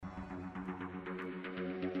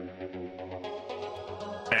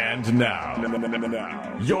And now,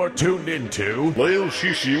 you're tuned into Leil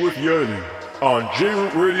Shishi with Yoely on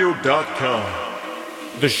JRootRadio.com.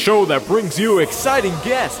 The show that brings you exciting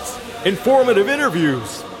guests, informative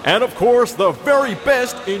interviews, and of course, the very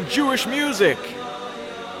best in Jewish music.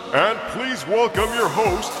 And please welcome your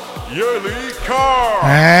host, Yoely Kar.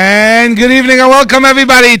 And good evening and welcome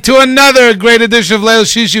everybody to another great edition of Leil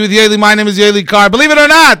Shishi with Yoely. My name is Yoely Kar. Believe it or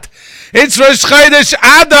not, it's Rosh Chodesh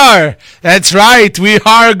Adar. That's right. We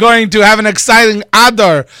are going to have an exciting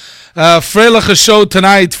Adar Freilich show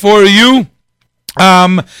tonight for you.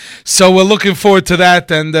 So we're looking forward to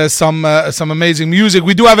that and some amazing music.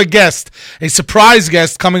 We do have a guest, a surprise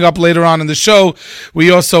guest coming up later on in the show.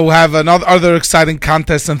 We also have other exciting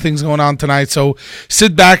contests and things going on tonight. So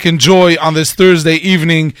sit back, enjoy on this Thursday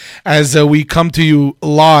evening as we come to you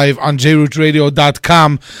live on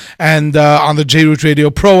JRootRadio.com and on the JRoot Radio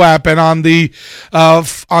Pro app and on the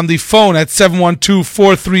phone at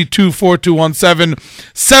 712-432-4217,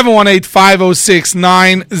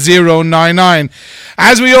 718-506-9099.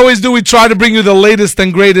 As we always do, we try to bring you the latest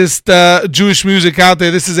and greatest Jewish music out there.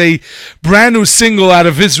 This is a brand new single out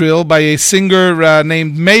of Israel by a singer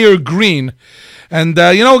named Meir Green. And,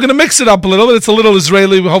 we're going to mix it up a little bit. It's a little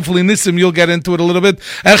Israeli. Hopefully, Nissim, you'll get into it a little bit.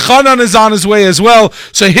 And Chanan is on his way as well.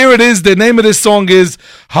 So here it is. The name of this song is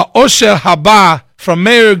Ha'osher Haba from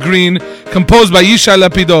Meir Green, composed by Yishai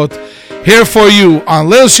Lapidot. Here for you on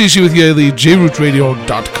Leil Shishi with Yoely,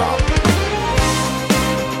 JRootRadio.com.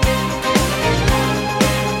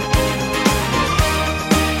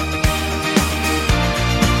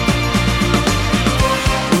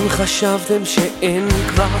 חשבתם שאין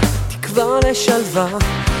כבר תקווה לשלווה,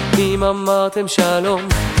 אם אמרתם שלום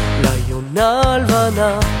ליונה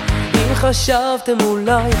הלבנה, אם חשבתם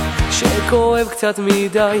אולי שכואב קצת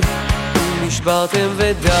מדי, אם נשברתם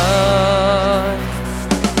ודי,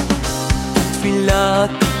 תפילה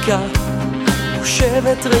עתיקה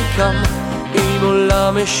יושבת ריקה, עם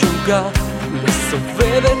עולם משוגע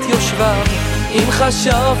מסובבת יושביו, אם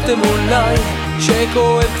חשבתם אולי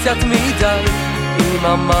שכואב קצת מדי, אם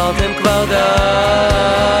אמרתם כבר די,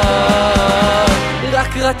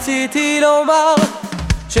 רק רציתי לומר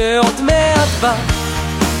שעוד מעט בא,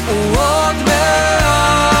 ועוד מעט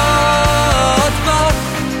בא,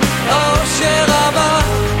 האושר הבא,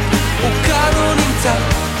 הוא כאן הוא נמצא,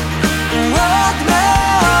 ועוד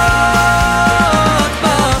מעט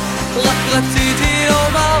בא, רק רציתי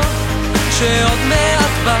לומר שעוד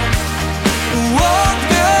מעט בא, ועוד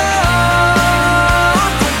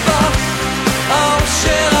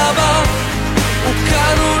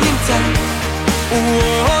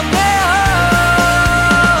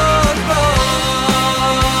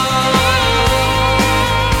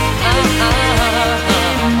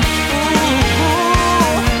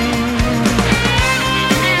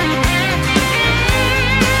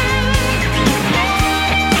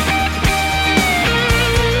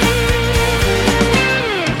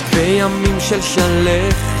בימים של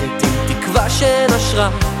שלכת עם תקווה שנשרה,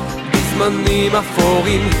 בזמנים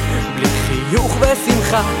אפורים בלי חיוך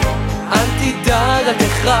ושמחה, אל תדאג רק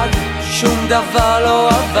אחד, שום דבר לא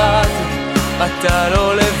עבד, אתה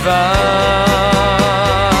לא לבד.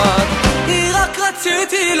 רק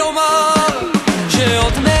רציתי לומר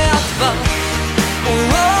שעוד מעט בא,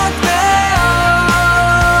 ועוד מעט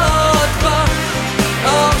בא,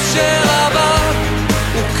 האושר הבא,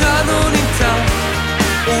 הוא כאן הוא נמצא,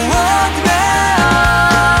 ועוד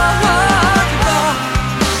מעט בא,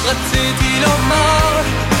 רציתי לומר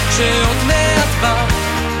שעוד מעט בא,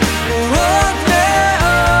 ועוד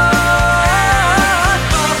מעט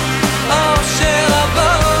בא, האושר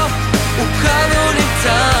הבא, הוא כאן הוא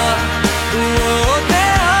נמצא, ועוד מעט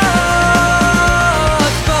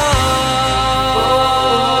בא.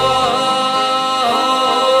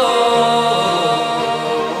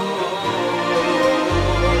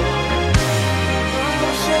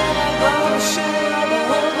 האושר הבא, האושר הבא,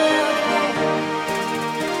 עוד מעט בא.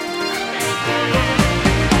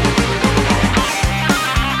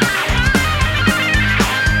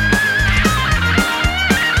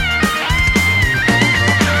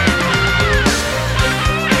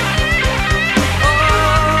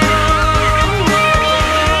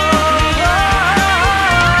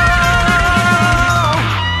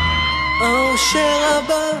 האושר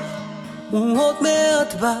הבא, הוא עוד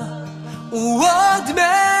מעט בא, הוא עוד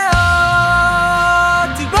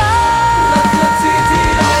מעט בא. רק רציתי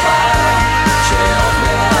לומר שעוד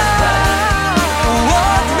מעט בא, הוא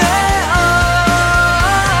עוד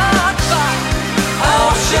מעט בא,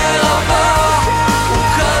 האושר הבא, הוא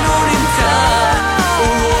כאן הוא נמצא,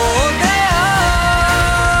 הוא עוד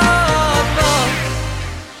מעט בא.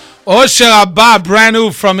 Osher Abba, brand new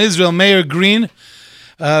from Israel, Meir Green.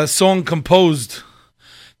 song composed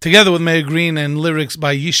together with Meir Green and lyrics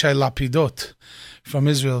by Yishai Lapidot from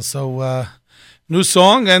Israel. So, new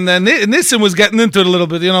song. And Nissim was getting into it a little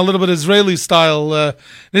bit, a little bit Israeli style.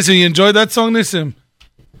 Nissim, you enjoyed that song, Nissim?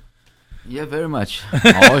 Yeah, very much.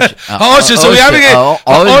 Osher. So we're having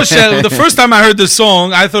Osher. The first time I heard the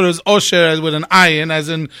song, I thought it was Osher with an ayin, as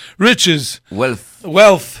in riches,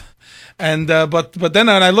 wealth. And but then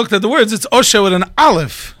when I looked at the words, it's Osher with an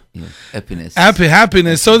aleph. Yeah, happiness.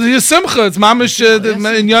 Happiness. So the simcha, it's mamish.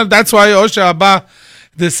 That's why Osher Abba.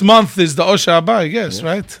 This month is the Osher Abba, I guess,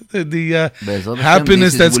 right? The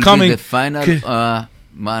happiness that's coming. Be the final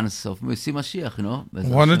months of Mesi Mashiach,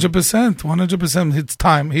 100%. It's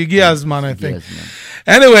time. Higi man, I think.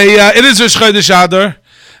 Anyway, it is Rosh Chodesh Adar,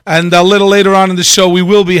 and a little later on in the show, we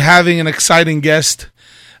will be having an exciting guest.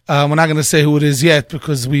 We're not going to say who it is yet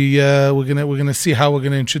because we're gonna see how we're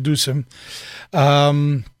going to introduce him.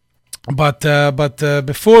 But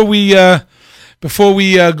before we go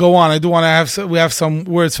on, I do want to we have some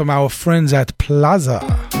words from our friends at Plaza.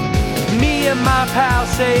 Me and my pal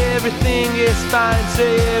say everything is fine,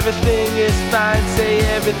 say everything is fine, say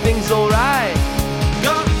everything's alright.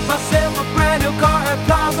 Got myself a brand new car at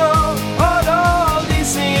Plaza, all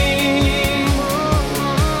leasing.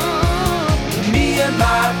 Me and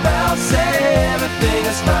my pal say everything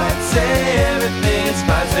is fine, say everything is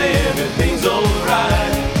fine, say everything's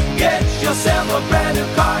alright. Get yourself a brand new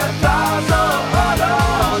car at Plaza,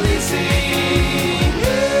 all leasing.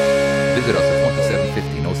 Visit us at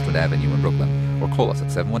 2750 Nostrand Avenue in Brooklyn, or call us at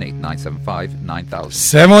 718-975-9000.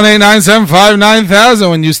 718-975-9000.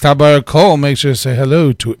 When you stop by our call, make sure to say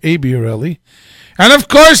hello to A.B. Yoely. And of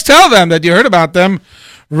course, tell them that you heard about them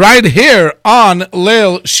right here on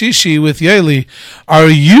Leil Shishi with Yoely. Are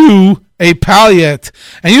you a pal yet?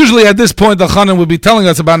 And usually at this point, the Chanan would be telling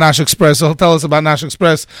us about Nash Express. So he'll tell us about Nash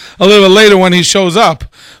Express a little bit later when he shows up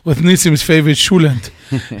with Nissim's favorite shulent.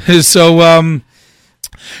 So,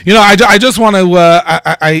 I just want to,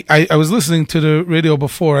 I was listening to the radio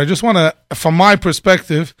before. I just want to, from my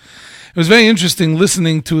perspective, it was very interesting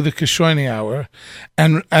listening to the Kishoini Hour,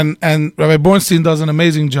 and Rabbi Bornstein does an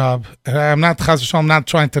amazing job. I'm not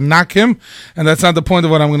trying to knock him, and that's not the point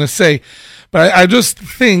of what I'm going to say. But I just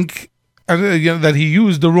think that he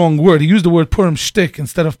used the wrong word. He used the word Purim shtick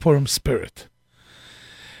instead of Purim spirit.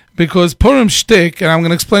 Because Purim shtick, and I'm going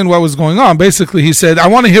to explain what was going on. Basically, he said, I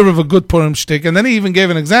want to hear of a good Purim shtick. And then he even gave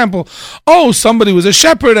an example. Oh, somebody was a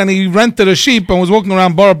shepherd and he rented a sheep and was walking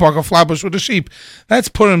around Borough Park or Flatbush with a sheep. That's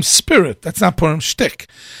Purim spirit. That's not Purim shtick.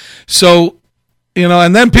 So,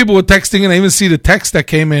 and then people were texting, and I even see the text that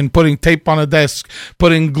came in, putting tape on a desk,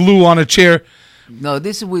 putting glue on a chair. No,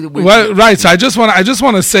 this is right. So I just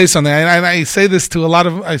want to say something. I say this to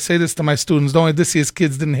my students. Don't this year's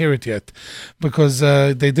kids didn't hear it yet because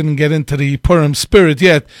they didn't get into the Purim spirit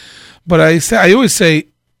yet. But I always say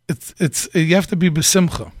it's you have to be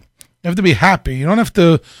besimcha. You have to be happy. You don't have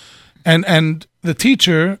to. And the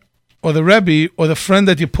teacher or the Rebbe or the friend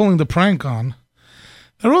that you're pulling the prank on,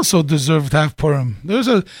 they also deserve to have Purim.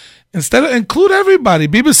 Instead of include everybody,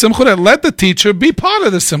 be besimcha. Let the teacher be part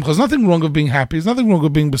of the simcha. There's nothing wrong with being happy. There's nothing wrong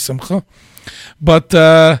with being besimcha. But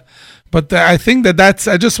I think that's.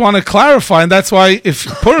 I just want to clarify, and that's why if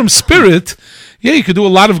Purim spirit, you could do a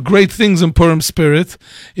lot of great things in Purim spirit.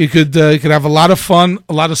 You could have a lot of fun.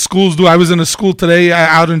 A lot of schools do. I was in a school today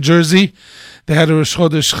out in Jersey. They had a Rosh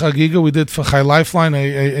Chodesh Chagiga. We did for Chai Lifeline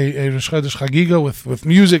a Rosh Chodesh Chagiga with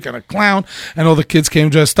music and a clown, and all the kids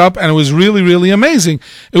came dressed up, and it was really, really amazing.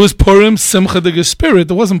 It was Purim Simcha de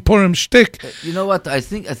Spirit. It wasn't Purim shtick. You know what? I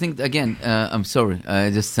think again. I'm sorry.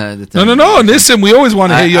 I just no. Listen, we always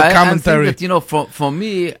want to hear your commentary. I think that, for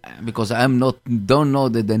me, because don't know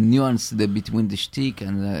the nuance between the shtick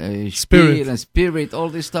and spirit, all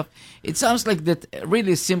this stuff. It sounds like that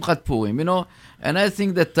really Simchat Purim, And I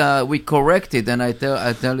think that we corrected, and I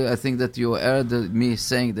tell you, I think that you heard me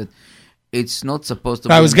saying that it's not supposed to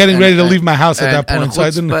be. I was getting ready to leave my house at that point, so I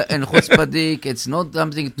didn't. And Chutzpahdik, it's not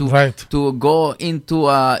something to go into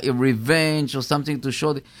a revenge or something to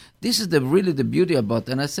show. This is really the beauty about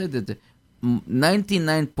it. And I said that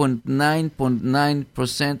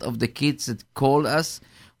 99.9% of the kids that called us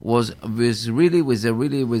was with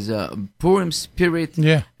a Purim spirit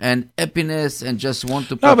and happiness, and just want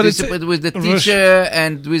to participate with the teacher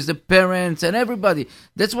and with the parents and everybody.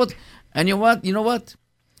 That's what. And you know what?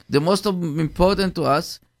 The most important to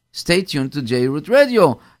us stay tuned to J-Root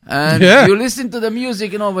Radio. And you listen to the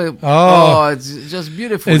music, it's just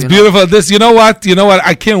beautiful. It's beautiful. This, you know what?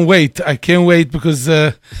 I can't wait. Because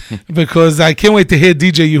I can't wait to hear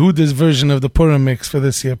DJ Yehuda's version of the Purim mix for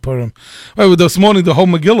this year Purim. Well, this morning the whole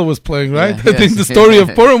Megillah was playing, right? I think the story of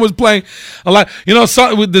Purim was playing a lot.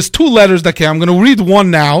 There's 2 letters that came. I'm going to read one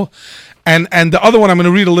now. And the other one I'm going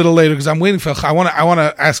to read a little later because I'm waiting for. I want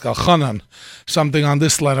to ask Al-Chanan something on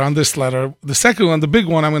this letter. The second one, the big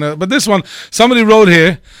one, but this one, somebody wrote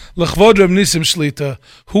here, L'chvod Reb Nisim Shlita,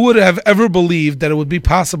 who would have ever believed that it would be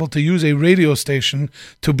possible to use a radio station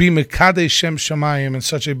to be Mekadei Shem Shamayim in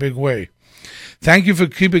such a big way? Thank you for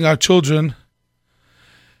keeping our children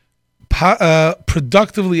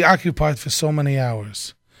productively occupied for so many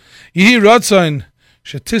hours. Yehi Ratzon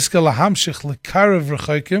Shetiska Lahamshich Lekarev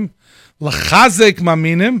Rechokim L'chazek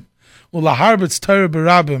Maminim U'Laharbetz Torah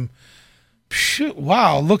Berabim.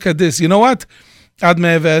 Wow, look at this. You know what? Ad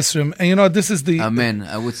Me'ev Esrim. And this is the... Amen.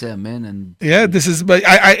 I would say amen. And this is... But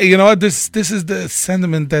this is the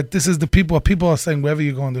sentiment that this is the people are saying wherever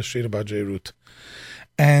you go on the street about J-Root.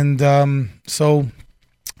 And so...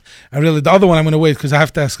 the other one I'm going to wait because I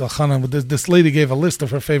have to ask Al-Chanan. This lady gave a list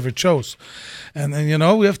of her favorite shows. And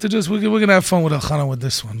we have to we're going to have fun with Al-Chanan with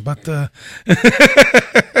this one. But...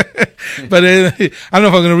 But I don't know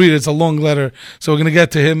if I'm going to read it. It's a long letter, so we're going to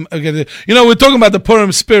get to him. We're talking about the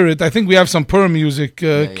Purim spirit. I think we have some Purim music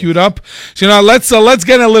queued up. So, let's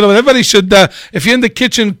get in a little bit. Everybody should, if you're in the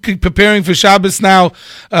kitchen preparing for Shabbos now,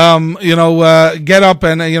 get up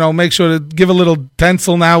and make sure to give a little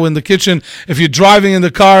tinsel now in the kitchen. If you're driving in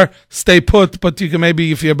the car, stay put. But you can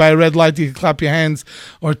maybe, if you're by a red light, you can clap your hands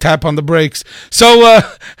or tap on the brakes. So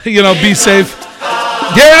be safe.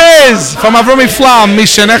 Here it is from Avrami Flam,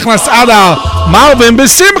 Mishenechnas Adar, Marvin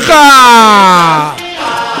Besimcha.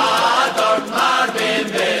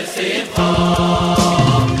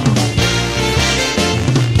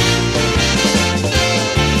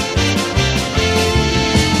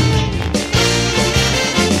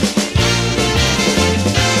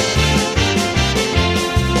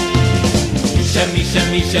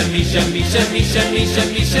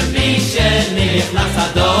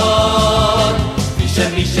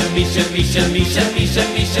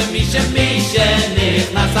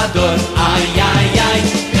 נכנס אדון, איי איי איי,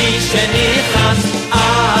 מי שנכנס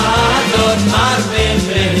אדון מרבים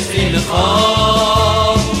בשמחו,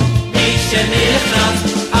 מי שנכנס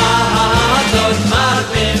אדון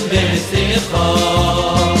מרבים בשמחו,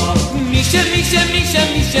 מי שנכנס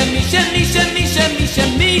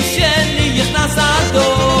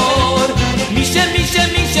אדון, מי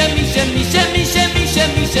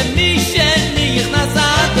שנכנס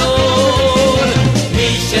אדון,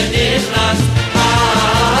 מי שנכנס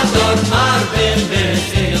אדון מרבים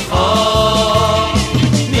בשמחו,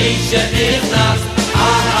 מי שנכנס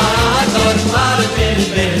אדון מרבים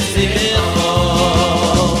בשמחו.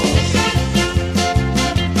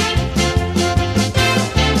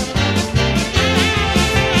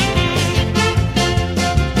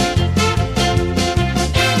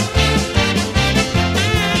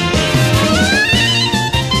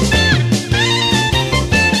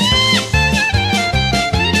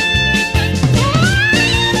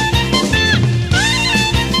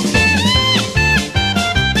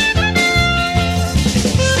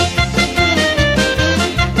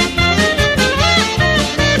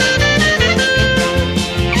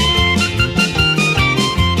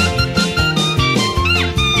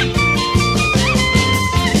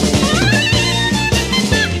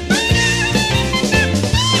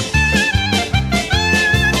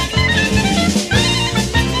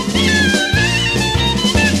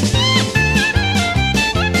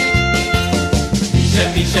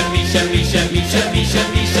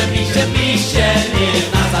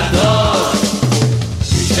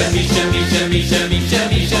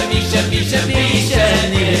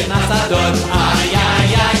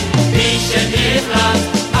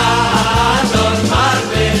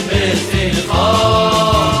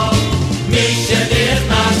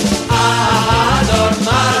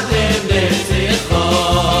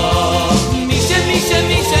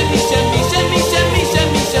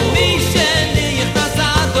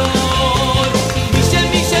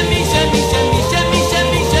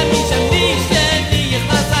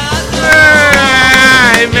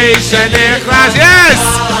 Yes!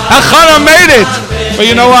 Al-Chanan made it! But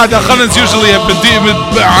you know what? Al-Chanan's usually on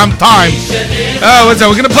time. What's that?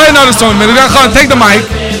 We're going to play another song. Al-Chanan, take the mic.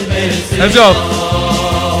 Let's go.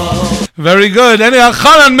 Very good. Anyway,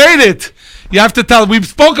 Al-Chanan made it. You have to tell. We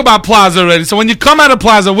spoke about Plaza already. So when you come out of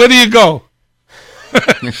Plaza, where do you go?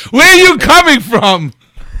 Where are you coming from?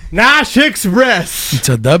 Nash Express.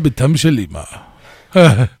 Tzada b'tam shelima. He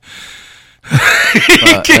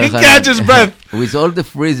can't catch his breath. With all the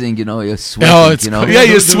freezing, you're sweating. Oh, it's yeah,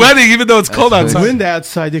 you're sweating even though it's cold The outside. wind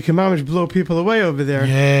outside, you can manage blow people away over there.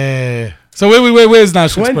 Yeah. So where's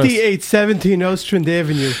Nash Express? 2817 Ostrand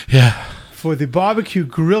Avenue. Yeah. For the barbecue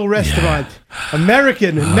grill restaurant.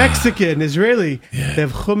 American, Mexican, Israeli. Yeah. They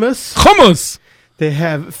have hummus. Hummus. They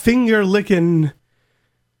have finger-licking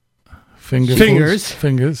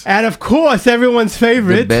Fingers. And of course, everyone's The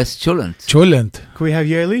favorite. best cholent. Cholent. Can we have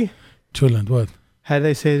Yoely? Cholent, what? How do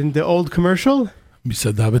they say it in the old commercial? We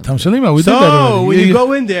said that with Tam Shalima. We did that So, already. when you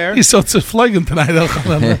go in there, He's so flagging tonight.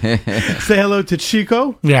 say hello to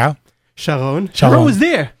Chico. Yeah. Sharon was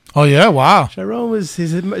there. Oh, yeah? Wow. Sharon's a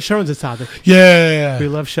tzaddik. Yeah. We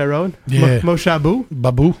love Sharon. Yeah. Moshabu.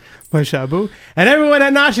 Babu. Moshabu. And everyone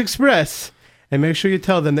at Nash Express. And make sure you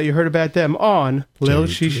tell them that you heard about them on Lil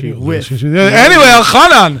Shishi with. Anyway,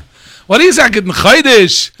 Elchanan. What is that getting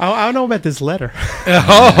Chaydish? I don't know about this letter.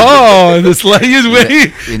 This he's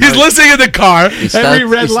listening in the car Every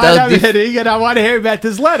red light I'm hitting, and I want to hear about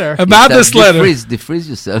this letter. about this letter. Defreeze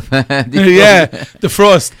yourself. Yeah, the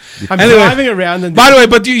frost. I'm Anyway, driving around and by the way,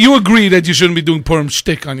 but you agree that you shouldn't be doing Purim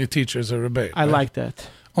shtick on your teachers or Rebbe. I like that.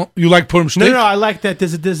 Oh, you like Purim shtick? No, I like that.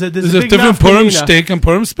 There's a There's a big different Purim nafkamina. shtick and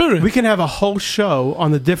Purim spirit. We can have a whole show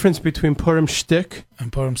on the difference between Purim shtick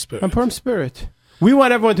And Purim spirit. and Purim spirit. We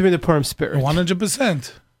want everyone to be in the Purim spirit.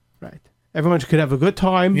 100%. Right. Everyone could have a good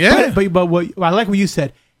time. Yeah. But what, I like what you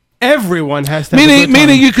said. Everyone has to have a good time.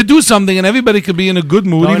 Meaning you could do something and everybody could be in a good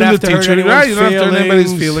mood, Don't even have the to hurt teacher. anyone's Right? You don't have to hurt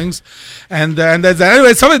anybody's feelings. And that's that.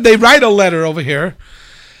 Anyway, they write a letter over here.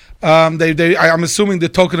 I'm assuming the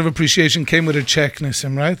token of appreciation came with a check,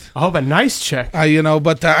 Nissim, right? I hope a nice check.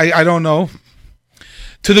 But I don't know.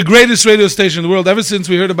 To the greatest radio station in the world, ever since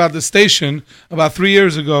we heard about the station about 3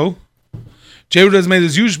 years ago, J-Root has made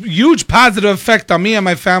this huge positive effect on me and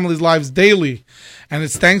my family's lives daily. And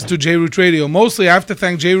it's thanks to J-Root Radio. Mostly I have to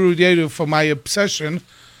thank J-Root Radio for my obsession,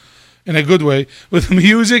 in a good way, with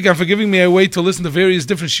music and for giving me a way to listen to various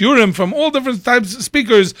different shiurim from all different types of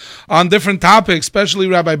speakers on different topics, especially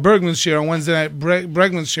Rabbi Bergman's share on Wednesday night,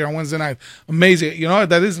 Bregman's share on Wednesday night. Amazing. You know,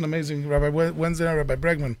 that is an amazing Wednesday night, Rabbi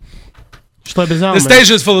Bregman. The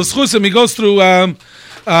station is full of schusim. He goes through a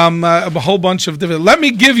whole bunch of different. Let me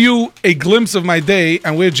give you a glimpse of my day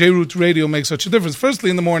and where J-Root Radio makes such a difference. Firstly,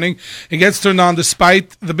 in the morning, it gets turned on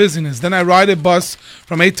despite the busyness. Then I ride a bus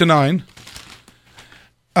from 8 to 9.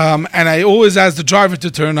 And I always ask the driver to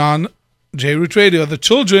turn on J-Root Radio. The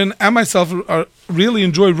children and myself really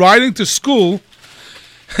enjoy riding to school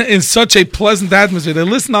in such a pleasant atmosphere. They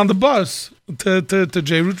listen on the bus to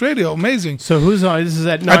J-Root Radio. Amazing. So who's on? This is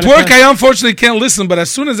at 9 At work, I unfortunately can't listen, but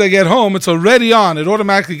as soon as I get home, it's already on. It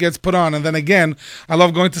automatically gets put on. And then again, I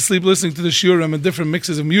love going to sleep listening to the shiurim and different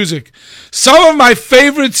mixes of music. Some of my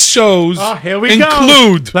favorite shows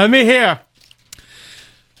include... Let me hear.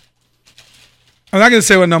 I'm not going to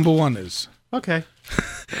say what number one is. Okay.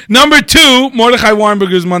 Number 2, Mordechai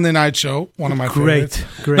Weinberger's Monday Night Show. One of my favorites.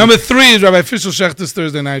 Great. Number 3 is Rabbi Fischel Schechter's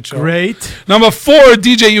Thursday Night Show. Great. Number 4,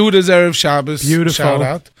 DJ Yehuda's Erev Shabbos. Beautiful. Shout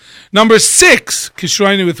out. Number 6,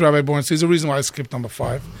 Kishroini with Rabbi Bornstein. There's a reason why I skipped number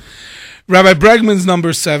 5. Rabbi Bregman's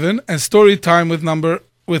number 7. And Story Time with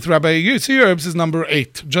Rabbi Yossi Yerbs is number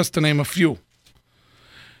 8. Just to name a few.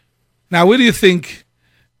 Now, where do you think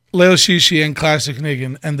Leil Shishi and Classic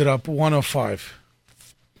Niggin ended up 105?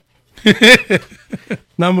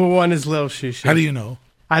 Number 1 is Lil Shishi. How do you know?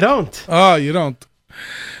 I don't. Oh, you don't.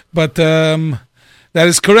 But that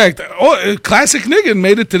is correct. Oh, Classic Niggin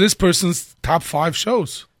made it to this person's top 5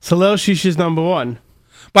 shows. So Lil Shishi is number 1.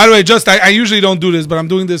 By the way, I usually don't do this, but I'm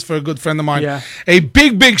doing this for a good friend of mine. Yeah. A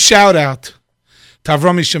big shout out to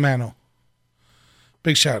Avrami Shimano.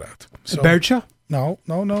 Big shout out. So, Bercha? No.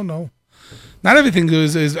 Not everything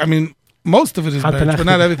is I mean, most of it is Bercha, but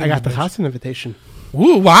not everything. I got the is Chassan invitation.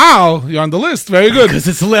 Ooh, wow. You're on the list. Very good. Because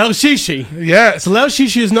it's Lil Shishi. Yeah. So Lil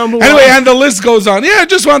Shishi is number 1. Anyway, and the list goes on. Yeah, I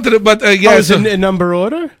just wanted it, but yeah. Is it in number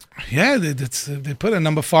order? Yeah, they put it.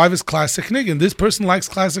 Number 5 is Classic Niggin. This person likes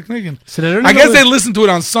Classic Niggin. So they don't I guess they listened to it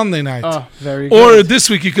on Sunday night. Oh, very good. Or this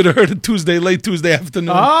week you could have heard it late Tuesday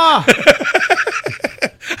afternoon. Ah!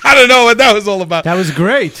 I don't know what that was all about. That was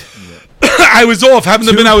great. I was off. Happened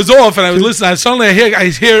to have been I was off, and I was listening.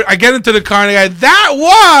 I get into the car, and I go, that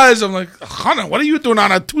was. I'm like, Hannah, what are you doing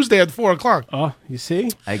on a Tuesday at 4:00? Oh, you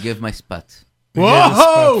see? I gave my spot.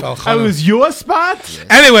 Whoa! That was your spot? Yes.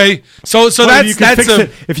 Anyway, so that's fix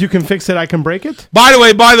it. If you can fix it, I can break it? By the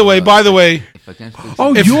way. If I can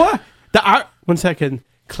fix it. 1 second.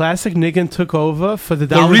 Classic Niggin took over for the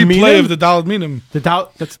The Daled replay Minim? of the Daled Minim.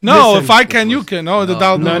 That's No, listen. if I can, you can. No, the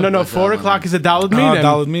Daled No. 4 o'clock is a Daled Minim. Minim.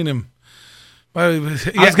 Daled Minim. Well, I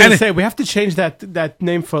was going to say, we have to change that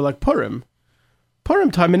name for like Purim.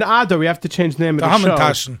 Purim time in Adar, we have to change the name of the show.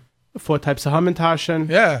 Hamantaschen. 4 types of Hamantaschen.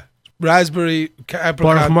 Yeah. Raspberry, apricot.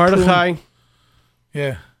 Baruch Mordechai.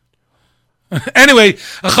 Yeah. Anyway,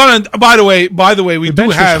 by the way, we do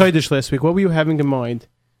have Chodesh last week. What were you having in mind?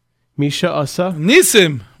 Misha Asa?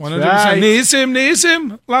 Nisim. 100%. Right.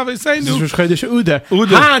 Nisim. Love say This nu. is Chodesh Uda.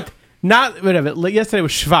 Uda. Not whatever. Yesterday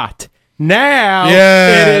was Shvat. Now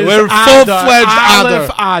Yeah, it is we're full-fledged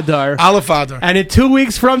Aleph Adar. Adar. And in 2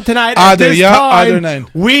 weeks from tonight, Adar, at this yeah, time, Adar 9.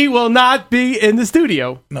 we will not be in the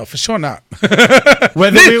studio. No, for sure not. By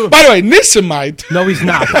the way, Nisim might. No, he's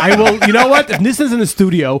not. I will. You know what? If Nissan's in the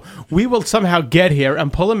studio, we will somehow get here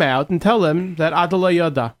and pull him out and tell him that Adala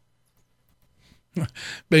Yoda.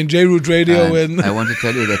 Ben J Root Radio and I want to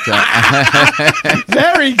tell you that.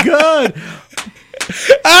 Very good.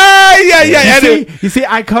 Yeah. You see,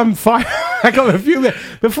 I come a few minutes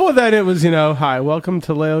before that. It was, hi, welcome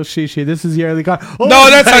to Leil Shishi. This is Yoely Kar. Oh, no,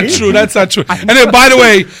 that's not true. That's not true. And then, by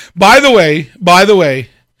the way,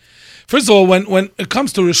 first of all, when it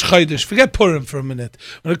comes to Rosh Chodesh, forget Purim for a minute.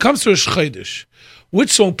 When it comes to Rosh Chodesh,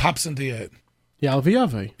 which song pops into your head? Yalvi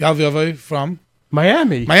Yavi. Yalvi Yavi from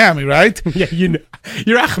Miami, right? Yeah,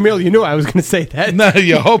 you're Achmil. You knew I was going to say that. No,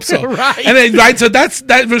 you hope so. Right. And then, right, so that's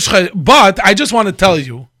that Rosh Chodesh. But I just want to tell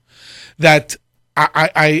you that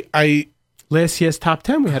I last year's top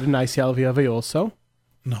 10, we had a nice Yalvi Yavi also.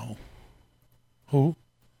 No. Who?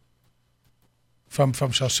 From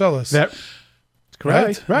Shalshelis.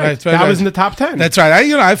 Right. That was in the top 10. That's right.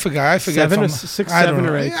 I forgot. 7 or 6, 7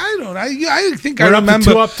 or 8. I don't know. I think We're I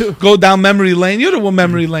remember. Go down memory lane. You're the one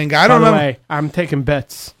memory lane guy. I don't remember. Way, I'm taking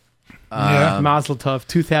bets. Yeah. Mazel Tov,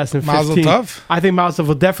 2015. Mazel Tov. I think Mazel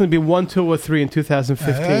will definitely be 1, 2, or 3 in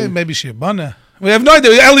 2015. Maybe Shibana. We have no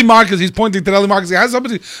idea. Eli Marcus. He's pointing to Eli Marcus. He has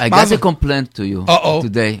somebody. I got a complaint to you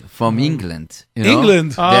today from England.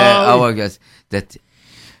 England. Our guys. That.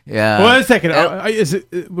 Yeah. Wait a second.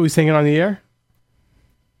 Were we saying it on the air?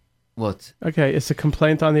 What? Okay, it's a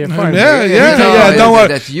complaint on the air. Yeah. Don't worry.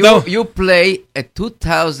 That you play a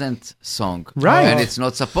 2000 song, right? And it's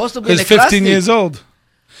not supposed to be. He's 15 years old.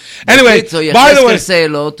 Anyway, so by the way, say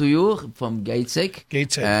hello to you from Gatesek.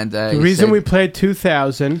 And the reason we played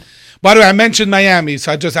 2000. By the way, I mentioned Miami,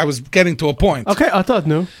 so I was getting to a point. Okay, I thought.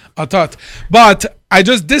 But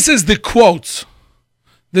this is the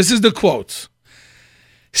quotes.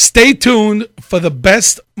 Stay tuned for the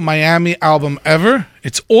best Miami album ever.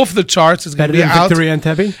 It's off the charts. It's going to be out. Victory and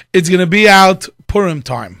Tebby? It's going to be out Purim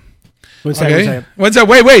time. One second. What's that?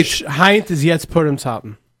 Wait. Heint is jetzt Purim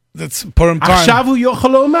Taten. That's Purim time. Purim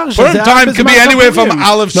time could be anywhere from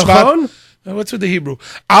Aleph Shvat. What's with the Hebrew?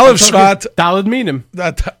 Aleph Shvat. Daled Minim.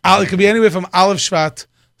 It could be anywhere from Aleph Shvat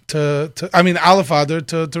to Aleph Adar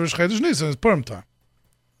to Rosh Chodesh Nisan. It's Purim time.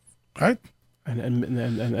 Right? And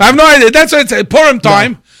I have no idea. That's what it's Purim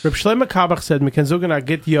time. Reb Shlomo Kabach said, "We can zogen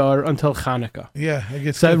get your until Chanukah." Yeah, I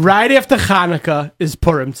get so. Right after Chanukah is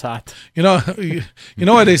Purim Tzat. You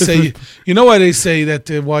know what they say. You know why they say that?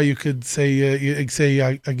 Why you could say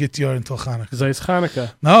I get your until Chanukah? Because it's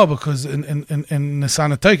Chanukah. No, because in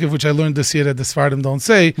Nisan Teikev, which I learned this year that the Sfardim don't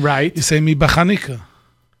say. Right. You say mi b'Chanika.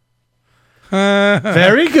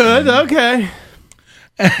 Very good. Okay.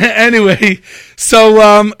 Anyway,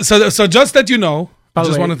 so just that you know, by I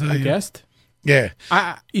just way, wanted to. I guessed. Yeah.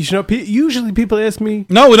 Usually people ask me.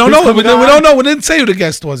 No, we don't know. We don't know. We didn't say who the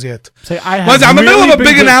guest was yet. Say I'm in the middle of a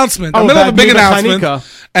big announcement. I'm in the middle of a big announcement.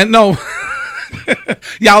 And no,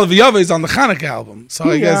 Yalav Yava is on the Chanukah album. So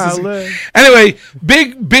I guess. Anyway,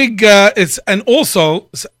 big. It's and also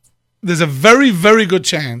there's a very, very good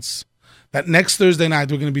chance that next Thursday night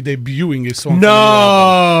we're going to be debuting a song.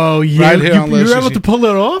 No, right here on you're able to pull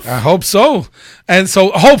it off. I hope so. And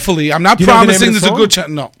so hopefully, I'm not promising there's a good chance.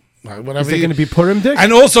 No. Whatever. Is it going to be Purim Dick?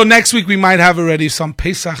 And also next week we might have already some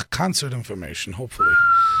Pesach concert information, hopefully.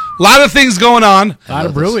 A lot of things going on. A lot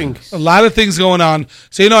of brewing. A lot of things going on.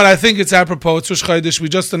 So you know what? I think it's apropos. It's Rosh Chodesh. We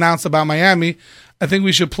just announced about Miami. I think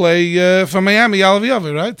we should play from Miami, Yalav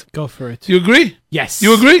Yavi, right? Go for it. You agree? Yes.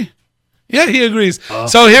 You agree? Yeah, he agrees.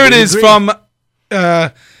 So here it is from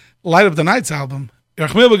Light Up the Night's album.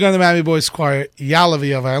 Yerachmiel Begun, the Miami Boys Choir, Yalav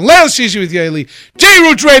Yavi. And Leil Shishi with Yoely.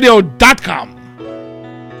 JRootRadio.com.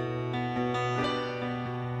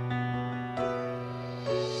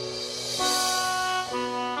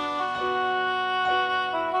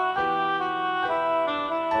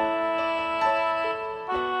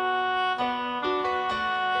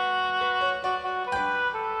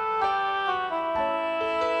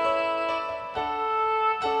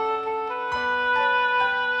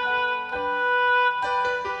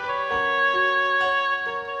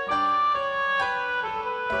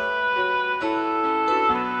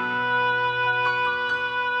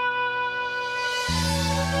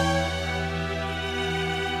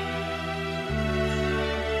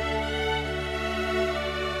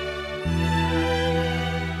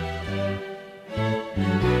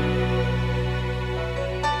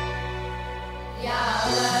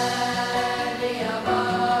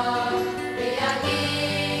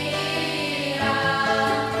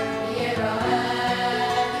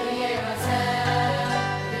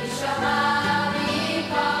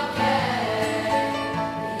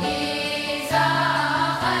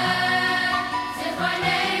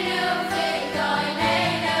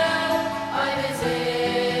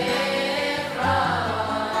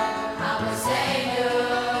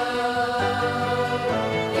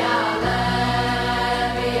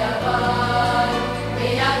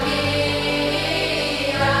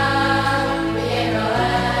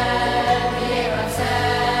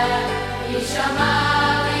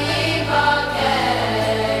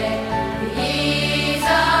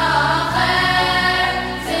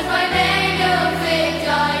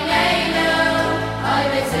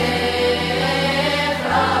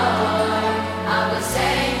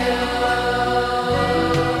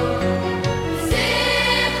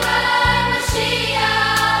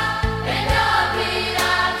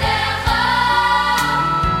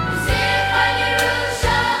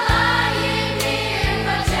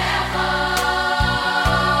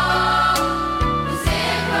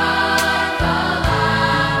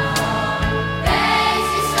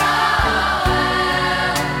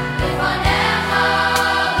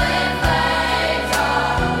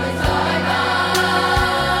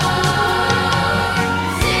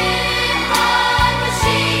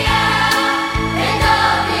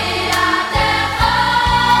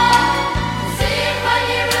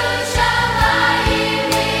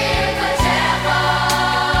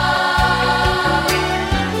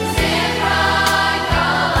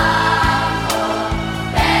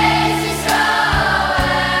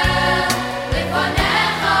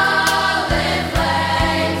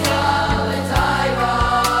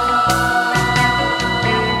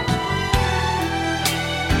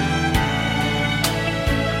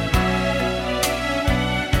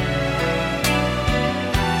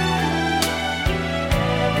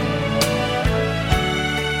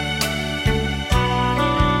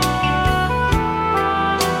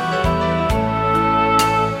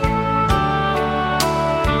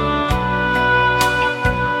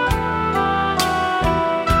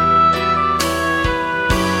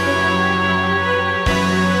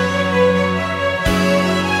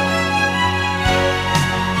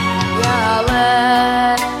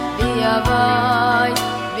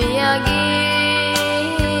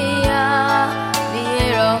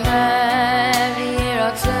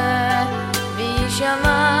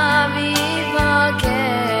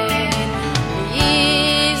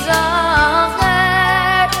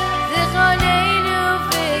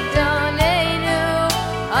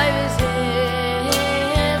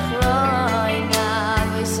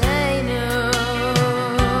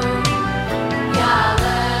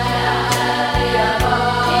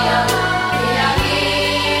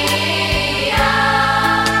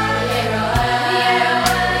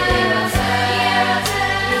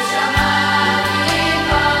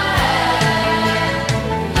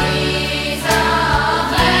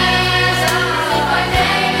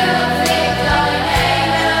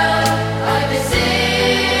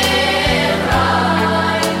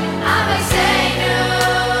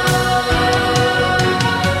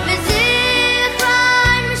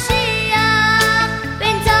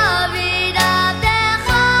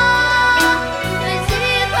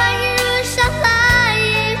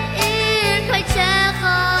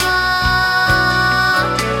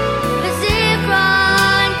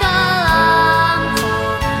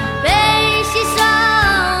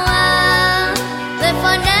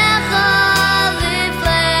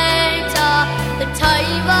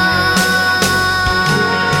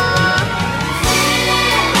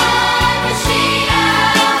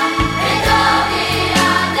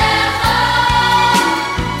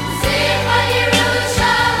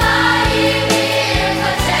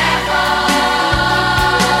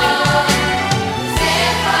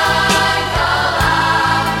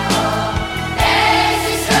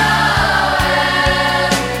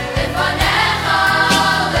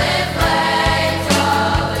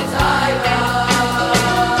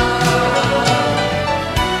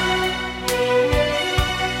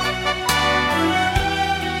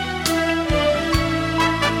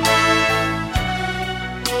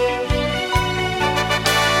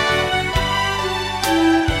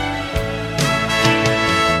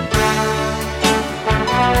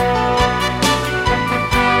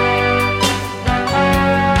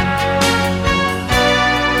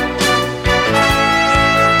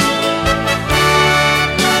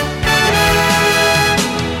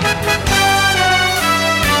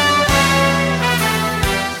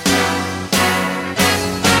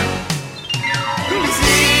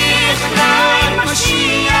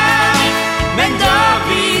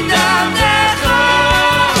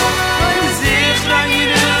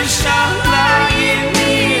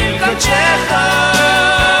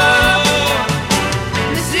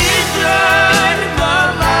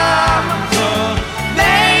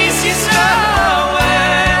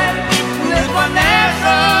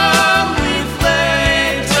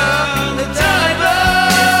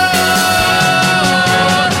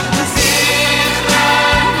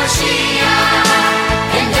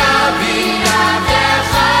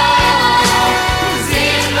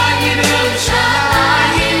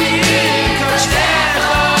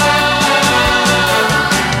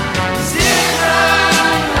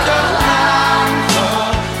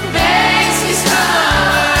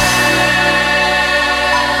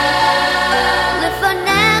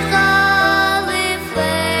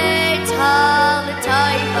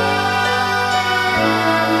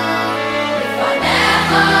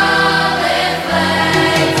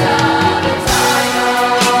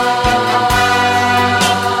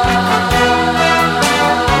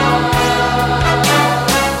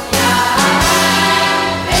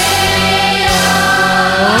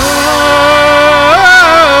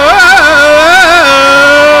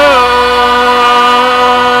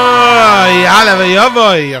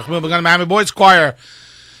 boy. Miami Boys Choir.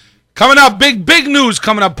 Coming up, big news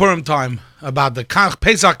coming up Purim time about the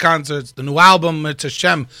Pesach concerts, the new album, It's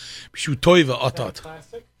Hashem. Bishu Toiva Otot.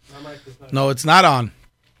 No, it's not on.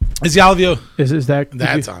 Is Yalvio? Is that?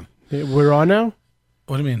 That's on. We're on now?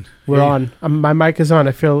 What do you mean? We're on. My mic is on.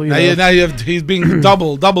 I feel, now you have, he's being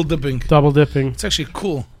double dipping. Double dipping. It's actually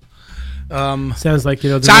cool. Sounds like,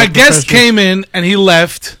 So our guest came in and he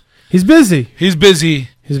left. He's busy. He's busy.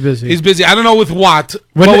 I don't know with what.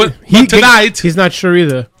 But tonight. He's not sure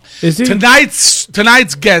either. Is he?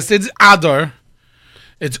 Tonight's guest, it's Adar.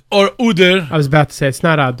 It's or Uder. I was about to say, it's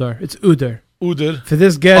not Adar. It's Uder. Uder. For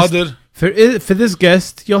this guest. Adar. For this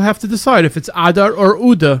guest, you'll have to decide if it's Adar or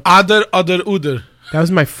Uder. Adar, Uder. That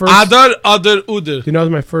was my first. Adar, Uder. Do you know it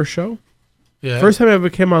was my first show? Yeah. First time I ever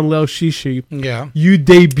came on Leil Shishi. Yeah. You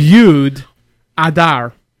debuted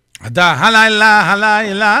Adar. Adar.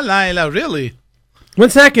 Halayla. Really? 1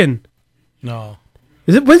 second. No.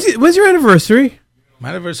 Is it when's your anniversary? My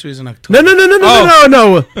anniversary is in October.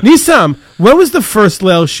 No. Nisam, when was the first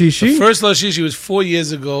Leil Shishi? The first Leil Shishi was 4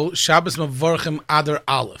 years ago. Shabbos Mavorchim Adar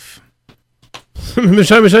Aleph.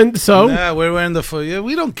 So? Yeah, we're in the 4 year.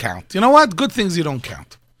 We don't count. You know what? Good things you don't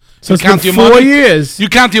count. So it's count been your 4 money. years. You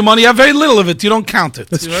count your money. You have very little of it. You don't count it.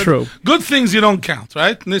 That's true. Good things you don't count,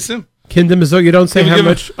 right? Nissim? Kingdom is though you don't say how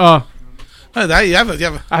much. You have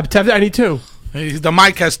it. I need two. The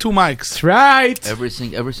mic has two mics. That's right.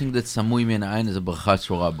 Everything that's samui min ayin is a bracha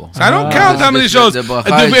shora bo. So I don't count how many shows. If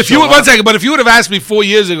you 1 second, but if you would have asked me 4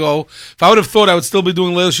 years ago, if I would have thought I would still be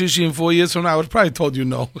doing Leil Shishi in 4 years from now, I would have probably told you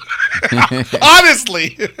no.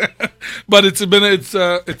 Honestly, but it's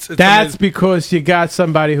That's amazing. because you got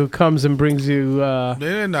somebody who comes and brings you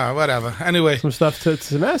no, whatever. Anyway, some stuff to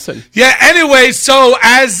Messin. Yeah. Anyway, so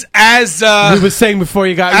as we were saying before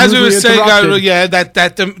you got we were saying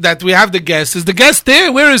that we have the guest. Is the guest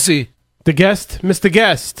there? Where is he? The guest, Mr.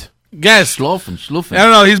 Guest. Guest. Schlufen. I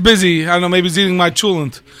don't know. He's busy. I don't know. Maybe he's eating my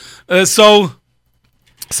chulent. So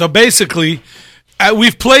basically,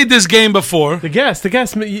 we've played this game before. The guest. Yeah,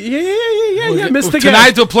 Mr. Guest.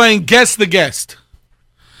 Tonight we're playing Guess the Guest.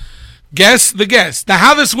 Guess the guest. Now,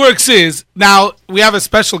 how this works is, now, we have a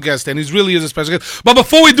special guest, and he really is a special guest. But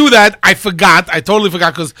before we do that, I totally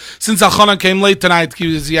forgot, because since Achana came late tonight,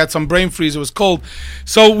 he had some brain freeze, it was cold.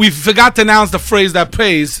 So we forgot to announce the phrase that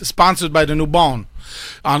pays, sponsored by the New Bone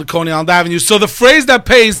on Coney Island Avenue. So the phrase that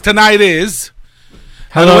pays tonight is,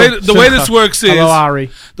 hello, the way this works is, hello,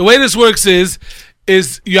 Ari. The way this works is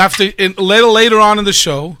you have to, later on in the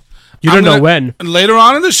show, you don't know when. Later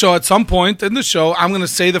on in the show, at some point in the show, I'm going to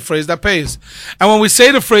say the phrase that pays. And when we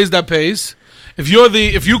say the phrase that pays, if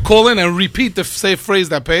you call in and repeat the phrase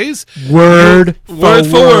that pays, word for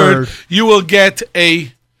word, you will get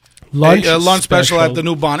a lunch special at the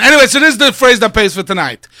New Bond. Anyway, so this is the phrase that pays for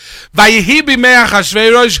tonight. Vayehi b'mei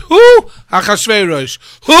Achashverosh, hu Achashverosh,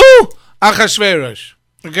 hu Achashverosh.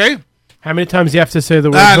 Okay? How many times do you have to say the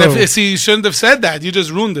word and you shouldn't have said that. You just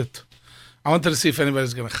ruined it. I wanted to see if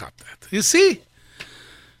anybody's going to chop that. You see?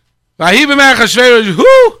 Vahi b'mei Achashverosh, hu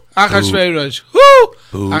Achashverosh,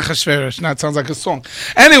 hu Achashverosh. Now it sounds like a song.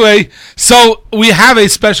 Anyway, so we have a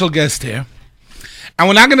special guest here. And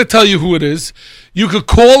we're not going to tell you who it is. You could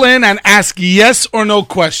call in and ask yes or no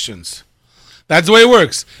questions. That's the way it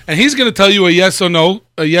works. And he's going to tell you a yes or no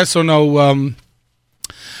answer.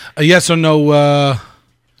 A yes or no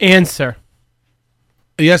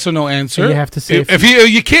answer. And you have to say if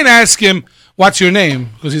you can't ask him what's your name,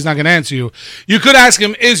 because he's not going to answer you. You could ask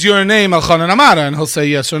him, is your name Elchanan Amara? And he'll say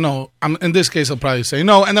yes or no. In this case, he'll probably say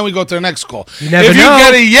no. And then we go to the next call. You never know. You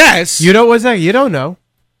get a yes. You know what's that? You don't know.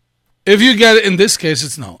 If you get it, in this case,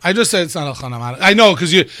 it's no. I just said it's not Elchanan Amara. I know,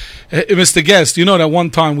 because Mr. Guest, you know that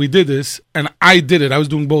one time we did this, and I did it. I was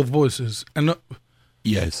doing both voices. And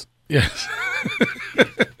yes. Yes.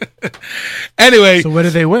 Anyway. So what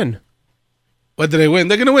did they win? What did they win?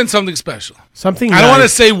 They're going to win something special. Something I don't want to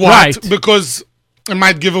say what, because it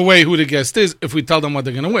might give away who the guest is if we tell them what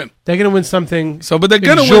they're going to win. They're going to win something but they're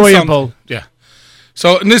going to win something. Yeah.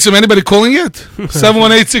 So, Nissim, anybody calling yet?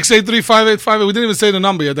 718-683-5858. We didn't even say the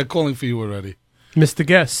number yet. They're calling for you already. Mr.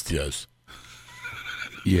 Guest. Yes.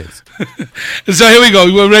 Yes. So here we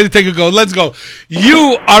go. We're ready to take a go. Let's go.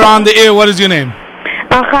 You are on the air. What is your name?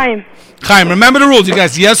 Chaim. Chaim, remember the rules. You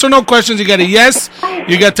guys, yes or no questions. You get a yes.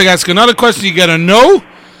 You get to ask another question. You get a no.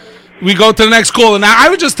 We go to the next caller. Now, I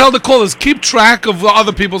would just tell the callers, keep track of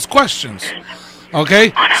other people's questions.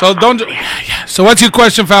 Okay? So don't... So what's your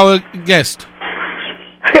question for our guest?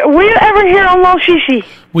 Were you ever here on Leil Shishi?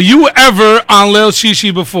 Were you ever on Leil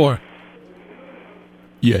Shishi before?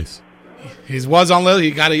 Yes. He was on Lil.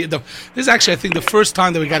 He got a. This is actually, I think, the first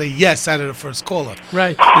time that we got a yes out of the first caller.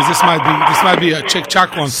 Right. Because this might be a chick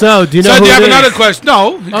chock one. So, do you know So, who do you have it is? another question?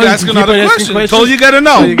 No. You can ask you another keep on asking question. questions? Told you got to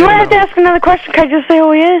know. Do I have to ask another question? Can I just say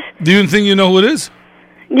who he is? Do you think you know who it is?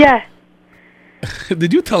 Yeah.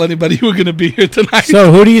 Did you tell anybody you were going to be here tonight?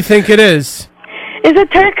 So, who do you think it is? Is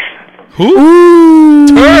it Turks? Who?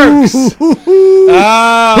 Turks.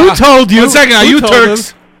 Who told you? 1 second. Are Who you told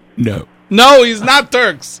Turks? No. No, he's not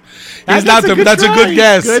Turks. He's not Turks. That's a good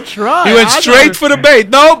guess. Good try. He went straight for the bait.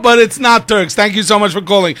 No, but it's not Turks. Thank you so much for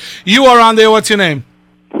calling. You are on there. What's your name?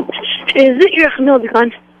 Is it your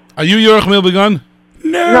Milbegon? Are you Yorach Milbegon?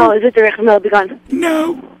 No, is it your Milbegon?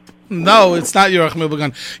 No, it's not Yorach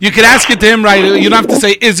Milbegon. You can ask it to him, right? You don't have to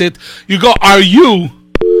say, is it? You go, are you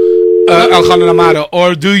Elchanan Amaro?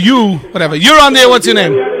 Or do you, whatever. You're on there. What's your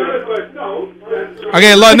name?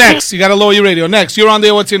 Okay, next. You got to lower your radio. Next. You're on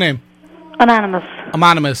there. What's your name? Anonymous.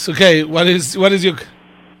 Anonymous. Okay, what is your...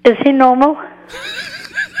 Is he normal?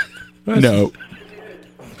 No.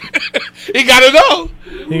 You got to know.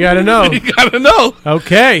 You got to know. You got to know.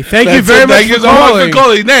 Okay. Thank you That's very it. much Thank you for so much calling. for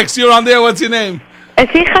calling. Next, you're on there. What's your name? Is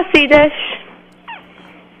he Hasidish?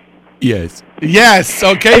 Yes. Yes.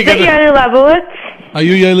 Okay. Is it Yoely Lebowitz? Are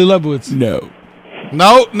you Yoely Lebowitz? No.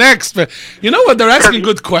 No. Next. You know what? They're asking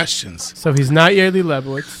good questions. So he's not Yoely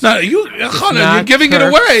Lebowitz. No, you're not giving it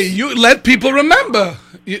Turks. away. You let people remember.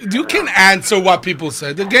 You can answer what people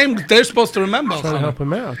say. The game, they're supposed to remember. Trying to help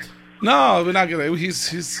him out. No, we're not gonna.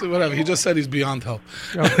 He's whatever. He just said he's beyond help.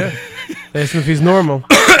 Okay. Ask him if he's normal.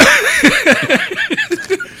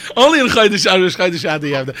 Only in Chodesh Adar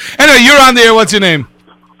you have that. Anyway, you're on there. What's your name?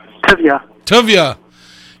 Tuvia. Tuvia.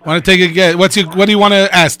 Want to take a guess? What do you want to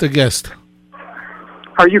ask the guest?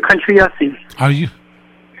 Are you country Yossi? Are you?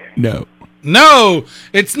 No. No,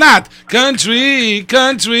 it's not. Country,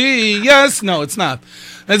 yes. No, it's not.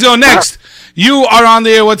 Let's go next. You are on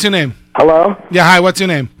the air. What's your name? Hello? Yeah, hi. What's your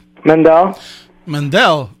name? Mendel?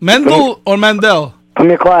 Mendel or Mendel? From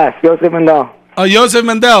your class, Joseph Mendel. Oh, Joseph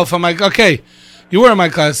Mendel from my... Okay. You were in my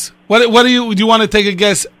class. What do you want to take a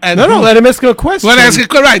guess at? No, let him ask a question. Want to ask a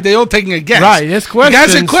question? Right, they're all taking a guess. Right, ask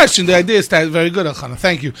questions. Ask a question. The idea is that very good, Elchana.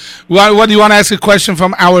 Thank you. What do you want to ask a question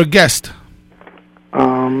from our guest?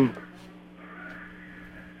 Could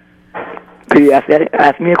you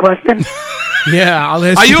ask me a question? Yeah, I'll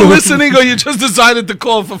ask Are you. you listening or you just decided to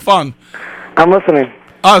call for fun? I'm listening.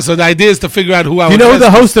 Oh, so the idea is to figure out who our You know who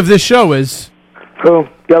guest the is. host of this show is? Who?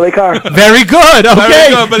 Yoely Kar. Very good. Okay.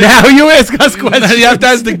 Very good, but now you ask us questions. You have to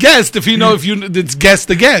ask the guest if it's guess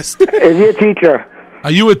the guest. Is he a teacher?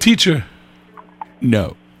 Are you a teacher?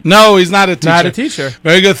 No. No, he's not a teacher. Not a teacher.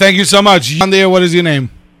 Very good. Thank you so much. On there, what is your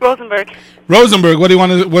name? Rosenberg. Rosenberg. What do you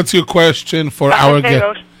want to? What's your question for our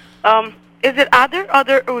guest? Is it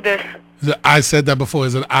Adar, Uder? I said that before.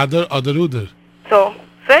 Is it Adar, Uder? So,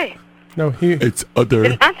 say. No, he. It's other.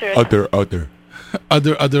 Just answer it.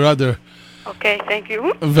 Other. Other. Okay, thank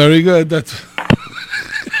you. Very good. That's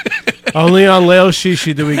Only on Leil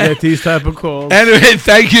Shishi do we get these type of calls. anyway.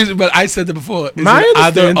 Thank you. But I said it before. Is I it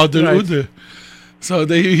understand. Adar, Right. Uder? So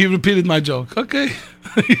he repeated my joke. Okay.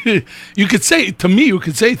 You could say to me. You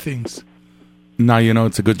could say things, Now you know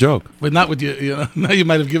it's a good joke. but not with you. You know, now you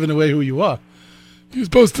might have given away who you are. You're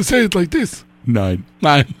supposed to say it like this. 9.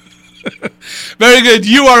 Very good.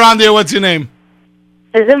 You are on there. What's your name?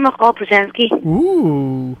 Is it Michal Przensky?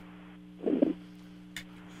 Ooh.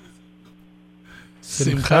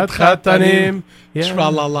 Simchat Chatanim. Yeah.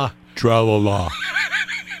 Tralala. Tra-la-la.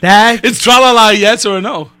 That. It's tralala, yes or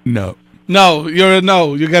no? No. No, you're a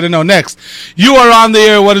no. You got to know. Next. You are on the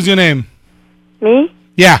air. What is your name? Me?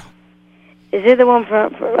 Yeah. Is it the one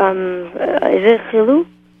from is it Chilu?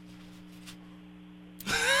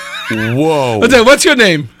 Whoa. What's your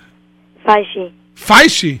name? Faishi.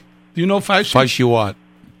 Faishi. Do you know Faishi? Faishi what?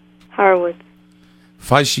 Harwood.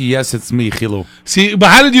 Faishi, yes, it's me, Chilu. See, but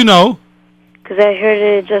how did you know? Because I heard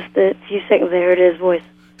it just a few seconds. I heard his voice.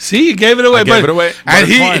 See, you gave it away. I gave it away, but And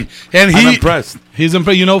it's fine. and I'm impressed. He's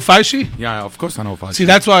impressed. You know Faishi? Yeah, of course I know Faishi. See,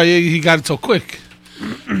 that's why he got it so quick.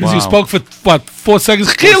 Because Wow. you spoke for, 4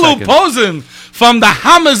 seconds. Chilu seconds. Posen from the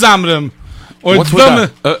Hamazamrim. Or What's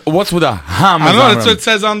with a ham? I don't know, that's what it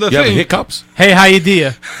says on the You have thing. hiccups? Hey, how you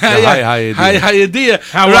do? Hi, idea.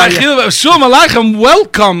 How are you? Shalom Aleichem.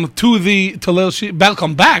 Welcome to Leil Shishi.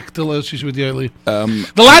 Welcome back to Leil Shishi with Yoely.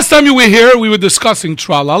 The last time you were here, we were discussing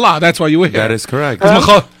Tra-la-la. That's why you were here. That is correct. One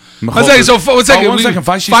second.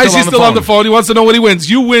 Faishi's still on the phone. He wants to know what he wins.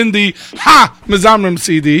 You win the Ha Mizamrim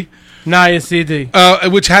CD, Naya CD.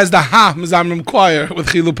 which has the Ha Mizamrim choir with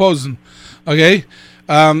Chilu Posen. Okay?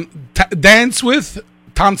 Dance with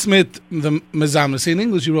Tom Smith, the Mizamrim. See, in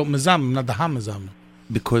English you wrote Mizamrim, not the Ha Mizamrim.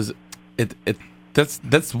 Because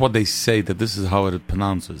That's what they say, that this is how it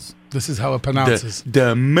pronounces. This is how it pronounces.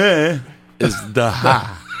 The me is the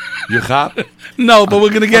ha. You got? No, but we're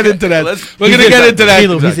going to get into that. We're going to get into that.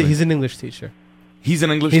 Exactly. He's an English teacher. He's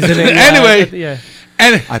an English teacher. Anyway. Yeah.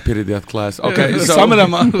 And I pitied that class. Okay. So. Some of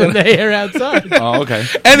them are. They are outside. Oh, okay.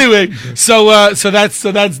 Anyway, so that's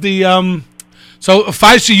the so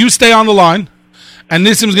Faishi, you stay on the line, and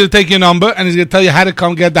Nissim's going to take your number, and he's going to tell you how to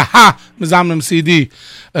come get the Mizamrim CD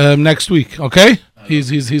next week. Okay?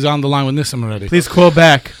 He's on the line with Nissim already. Please call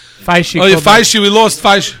back. Faishi. Oh, yeah, Faishi, we lost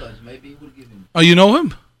Faishi. Oh, you know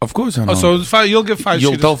him? Of course I know. Oh, so you'll give Faishi.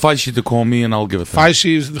 You'll tell Faishi to call me and I'll give it to him.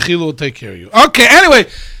 Faishi, the Chilu will take care of you. Okay, anyway,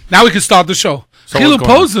 now we can start the show. So Chilu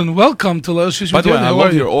Posen, welcome to Leil Shishi. By the way, I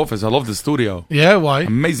love your office. I love the studio. Yeah, why?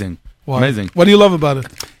 Amazing. Why? Amazing. What do you love about it?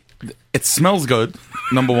 It smells good,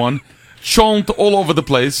 number one. Chant all over the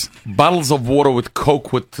place. Bottles of water with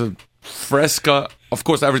Coke, with Fresca. Of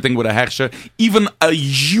course, everything with a hechsher. Even a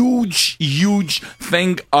huge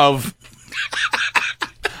thing of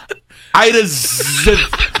Ida's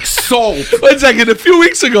salt. 1 second. A few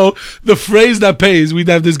weeks ago, the phrase that pays, we'd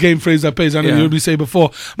have this game, phrase that pays. I know you heard me say before.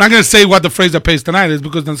 I'm not going to say what the phrase that pays tonight is,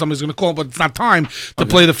 because then somebody's going to call, but it's not time to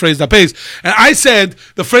play the phrase that pays. And I said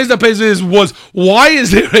the phrase that pays was, why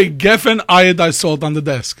is there a Geffen iodized salt on the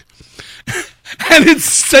desk? And it's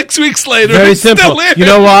 6 weeks later. Very it's simple. Still here. You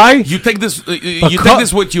know why? You take this. You take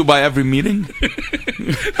this with you by every meeting.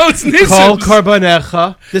 No, it's Nissim's. Kol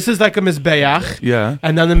Karbanecha. This is like a Mizbeach. Yeah.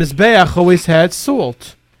 And then the Mizbeach always had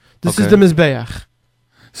salt. This is the Mizbeach.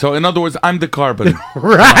 So in other words, I'm the carbon.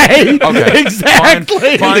 Right. Okay.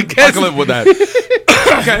 Exactly. Fine. I can live with that.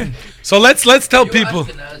 Okay. So let's tell people.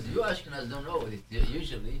 You Ashkenaz don't know this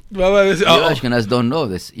usually. You Oh. Ashkenaz don't know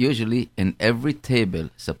this. Usually, in every table,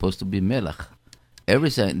 supposed to be melach. Every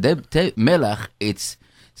melach, it's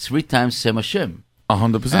 3 times Shem Hashem.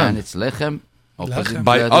 100%. And it's lechem.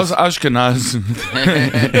 By us Ashkenaz.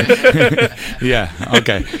 Yeah.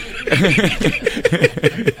 Okay.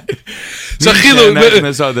 So Chilu,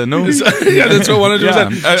 yeah, that's what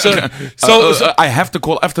 100%. So I have to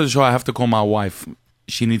call after the show. I have to call my wife.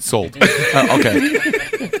 She needs salt. Okay.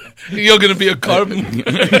 You're gonna be a carbon.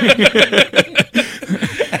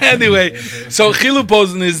 Anyway, so Chilu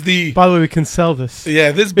Posen is the. By the way, we can sell this.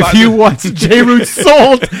 Yeah, this. If you want J-Root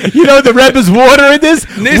salt, you know the Rebbe's water in this.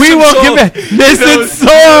 We will give it. Nissan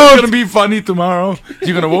salt. It's gonna be funny tomorrow.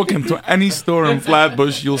 You're gonna walk into any store in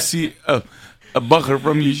Flatbush. You'll see a bacher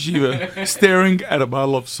from yeshiva staring at a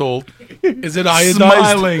bottle of salt. Is it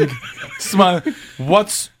iodized? Smiling.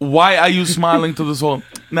 Why are you smiling to the salt?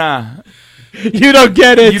 Nah. You don't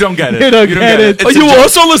get it. You don't get it. You don't get it. Oh, you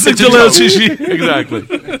also listen to Leil Shishi. Exactly.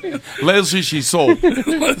 Leil Shishi salt.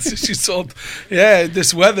 Leil Shishi salt. Yeah,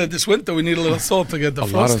 this winter, we need a little salt to get the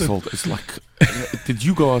frosting. A lot of salt. It's like, did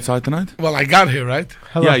you go outside tonight? Well, I got here, right?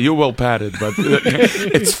 Hello. Yeah, you're well padded, but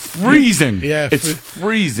it's freezing. Yeah, it's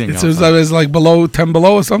freezing. It's like below 10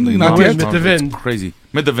 below or something. Not yet. Mit the wind. Crazy.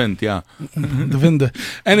 Mit the wind, yeah. The wind.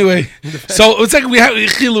 Anyway, so it's like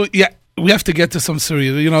we have to get to some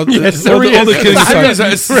serious, all the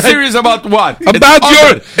kidding serious about what?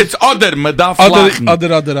 It's other medaf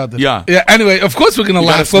other. Yeah. Anyway, of course we're gonna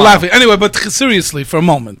laugh. We're laughing anyway, but seriously for a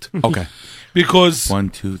moment. Okay. Because 1,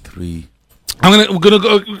 2, 3. we're gonna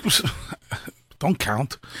go. Don't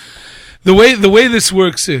count. The way this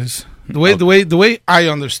works is the way I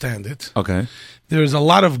understand it. Okay. There's a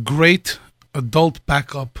lot of great adult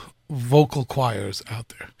backup vocal choirs out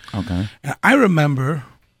there. Okay. And I remember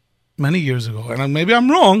many years ago, and maybe I'm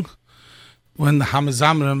wrong, when the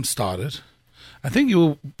Hamazamrim started. I think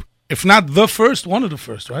you, if not the first, one of the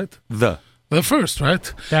first, right? The first,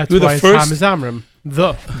 right? That's why the first. It's Hamazamrim.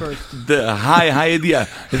 The first. The high idea.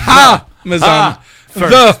 Hamazamrim.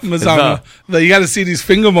 The Mazamrim. You got to see these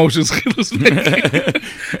finger motions.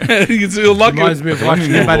 You're lucky. Reminds me of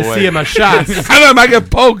watching him by the Siyam HaShas. I might get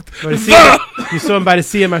poked. You saw him by the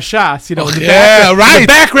Siyam HaShas, in the right. In the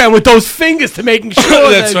background with those fingers to making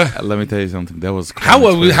sure. That's right. Let me tell you something. That was how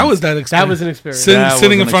was that experience? That was an experience.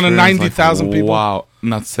 Sitting in front of 90,000 people. Wow,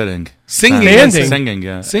 not sitting. Singing. Singing,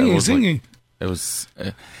 yeah. Singing. It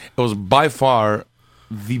was by far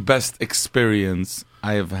the best experience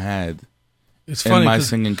I have had. It's funny in my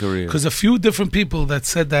singing career, because a few different people that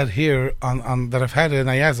said that here on that I've had it,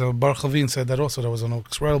 and Baruch Chavin said that also. That was an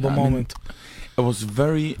incredible moment. It was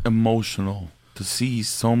very emotional to see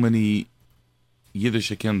so many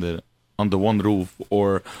Yiddish kinder under one roof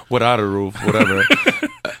or without a roof, whatever.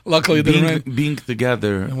 Luckily, being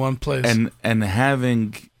together in one place and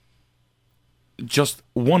having just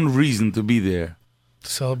one reason to be there. To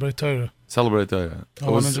celebrate Torah.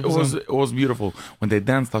 It was beautiful when they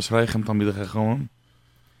danced.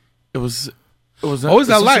 It was. What was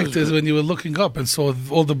that like? Is when you were looking up and saw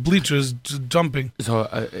all the bleachers jumping. So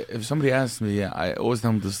if somebody asked me, I always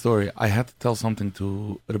tell them the story. I had to tell something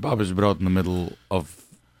to Rabbi Brot in the middle of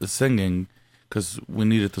the singing because we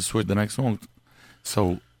needed to switch the next song.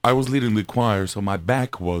 So I was leading the choir, so my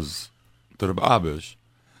back was to Rabbi.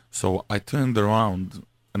 So I turned around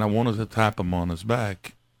and I wanted to tap him on his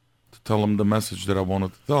back to tell him the message that I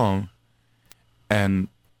wanted to tell him. And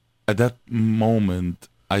at that moment,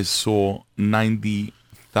 I saw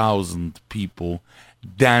 90,000 people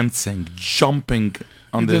dancing, jumping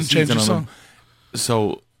on their seats. Change your song.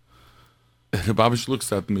 So the Babish looks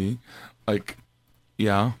at me like,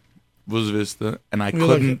 "Yeah, was vista," and I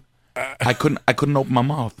couldn't open my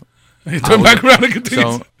mouth. He turned back around and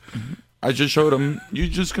continued. So I just showed him, "You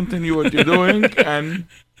just continue what you're doing," and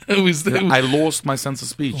I lost my sense of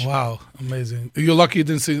speech. Wow, amazing! You're lucky you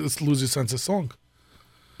didn't lose your sense of song.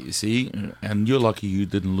 You see, and you're lucky you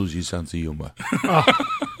didn't lose your sense of humor.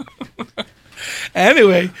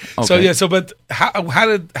 Anyway, Okay. but how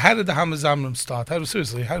did the Hamazamrim start?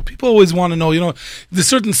 How people always want to know, the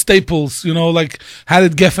certain staples, like how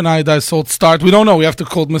did Geffen iodized salt start? We don't know. We have to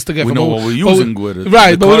call Mr. Geffen. We know what we're using with it.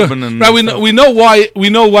 Right, The but carbon and we know why. We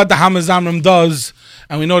know what the Hamazamrim does,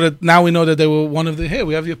 and we know that they were one of the. Here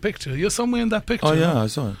we have your picture. You're somewhere in that picture. Oh yeah, I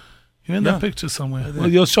saw it. You're in that picture somewhere. Well,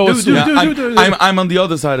 you'll show us. I'm on the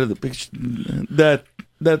other side of the picture.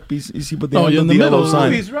 That piece, you see, but you're in the middle.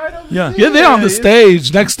 Sign. He's right over Yeah. there. You're there on the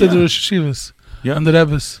stage next to the Rosh Hashivas. Yeah. And the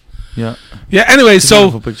Rebbes. Yeah. Yeah. Anyway, It's a so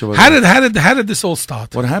beautiful picture, by the how did this all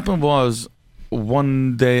start? What happened was,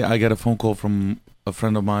 one day I get a phone call from a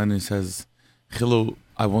friend of mine. He says, "Chilu,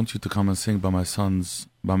 I want you to come and sing by my son's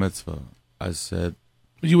bar mitzvah." I said,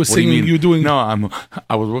 You were "What do you singing. mean?" You were doing. No,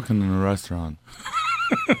 I was working in a restaurant.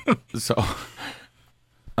 So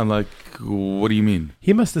I'm like, "What do you mean?"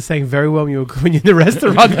 He must have sang very well when you were in the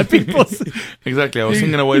restaurant that people see. Exactly. I was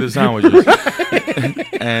singing away the sandwiches.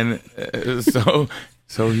 And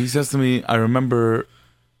so he says to me, I remember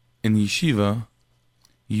in yeshiva,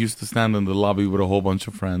 he used to stand in the lobby with a whole bunch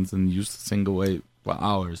of friends and used to sing away for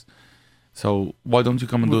hours. So why don't you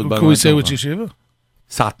come and do it by Can we say myself? which yeshiva?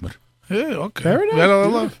 Satmar. Yeah, okay. Very nice.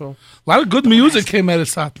 Beautiful. A lot of good music came out of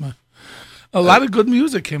Satmar. A lot of good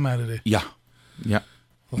music came out of it. Yeah. Yeah.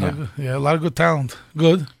 A lot of good talent.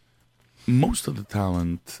 Good. Most of the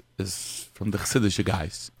talent is from the Chassidische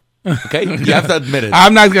guys. Okay? You have to admit it.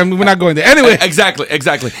 We're not going there. Anyway. Exactly.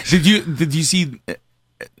 Did you see,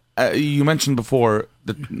 you mentioned before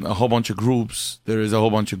that a whole bunch of groups, there is a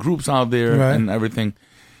whole bunch of groups out there and everything.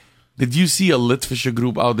 Did you see a Litvische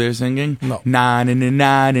group out there singing? No. Na na na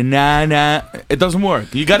na na na na. It doesn't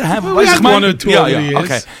work. You got to have we had one or two over the years.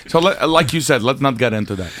 Okay. So like you said, let's not get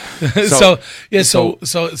into that. So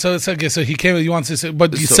he came. You wanted to say,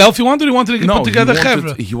 but yourself you wanted to put together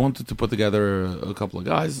chevra. He wanted to put together a couple of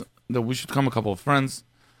guys. That we should come a couple of friends.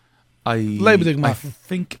 I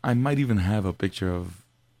think I might even have a picture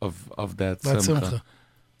of that simcha.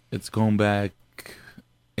 It's going back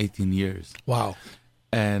 18 years. Wow.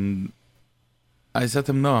 And I said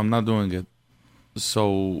to him, no, I'm not doing it.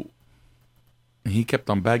 So he kept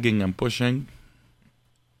on begging and pushing.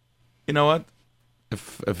 You know what?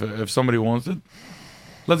 If somebody wants it,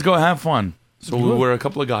 let's go have fun. So we were a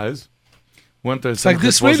couple of guys. Went to it's like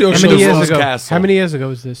this radio show. How many years ago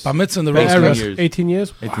was this? Bar mitzvah in the Rose Castle. 18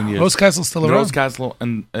 years? 18 years. Rose Castle still around? Rose Castle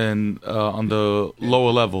and on the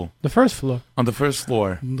lower level. The first floor. On the first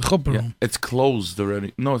floor. The chuppah room. It's closed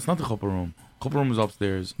already. No, it's not the chuppah room. Chuppah room is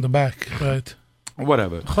upstairs. The back, right.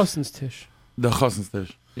 Whatever. Chossenstisch. The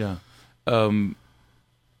Chossenstisch, yeah.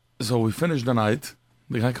 So we finish the night.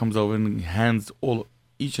 The guy comes over and he hands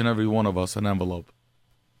each and every one of us an envelope.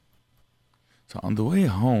 So on the way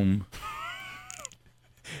home,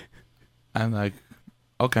 I'm like,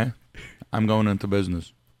 okay, I'm going into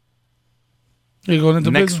business. You're going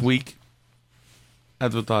into business? Next week,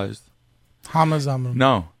 advertised. Hamazamrim.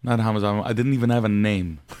 No, not Hamazamrim. I didn't even have a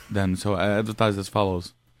name then, so I advertised as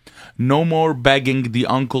follows. No more begging the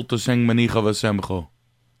uncle to sing Menicha v'Semcho.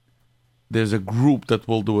 There's a group that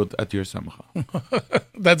will do it at your Semcha.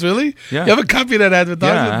 That's really? Yeah. You have a copy of that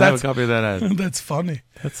advertisement? Yeah, I have a copy of that ad. That's funny.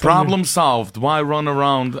 Problem solved. Why run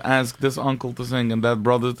around, ask this uncle to sing and that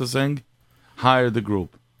brother to sing? Hire the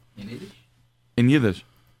group. In Yiddish? In Yiddish.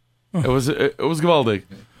 It was geweldig.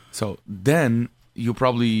 So then you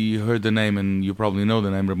probably heard the name and you probably know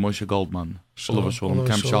the name, Reb Moshe Goldman. Oliver Shalom,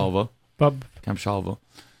 Camp Shalva. Bob. Camp Shalva.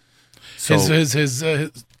 So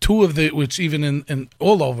his two of the, which even in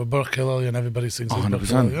all over Baruch Hillel and everybody sings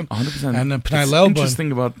 100%. 100%. And Pnai It's Lelban.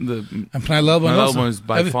 interesting about the And Pnai Lelban also. is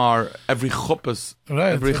by far every chuppahs.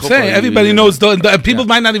 Right. Every I'm saying, everybody knows. People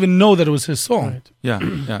might not even know that it was his song. Right.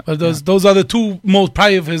 Yeah. But those are the two most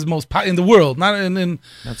probably of his most in the world. Not in.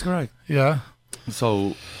 That's correct. Yeah.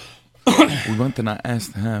 So we went and I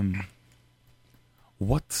asked him,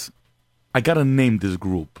 I gotta name this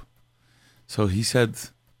group. So he said,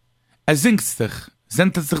 zingt zich,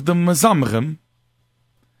 zendt het zich de Mezamrim,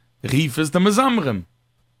 rief is de Mezamrim.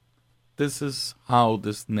 This is how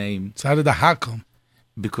this name. So how did the ha come?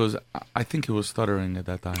 Because I think he was stuttering at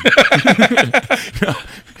that time.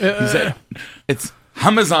 He said, it's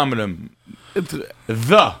Hamazamrim.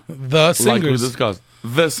 The singers. Like we discussed.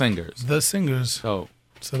 The singers. The singers.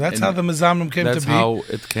 So that's and how the Mezamrim came to be. That's how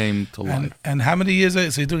it came to life. And how many years?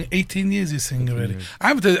 So you're doing 18 years you sing already. I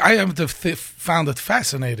have found it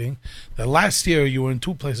fascinating that last year you were in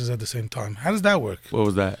two places at the same time. How does that work? What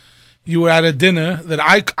was that? You were at a dinner that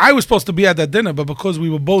I was supposed to be at that dinner, but because we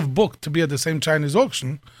were both booked to be at the same Chinese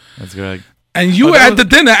auction. That's correct. And you were at the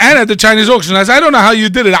dinner and at the Chinese auction. I don't know how you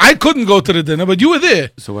did it. I couldn't go to the dinner, but you were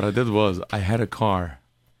there. So what I did was I had a car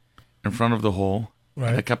in front of the hall.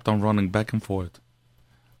 Right. I kept on running back and forth.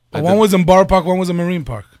 One was in Bar Park, one was in Marine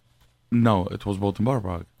Park. No, it was both in Bar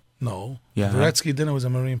Park. No. Yeah. The Voretsky dinner was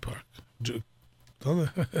in Marine Park.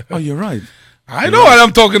 Oh, you're right. I know what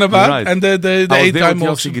I'm talking about. Right. And the I was 8 there time with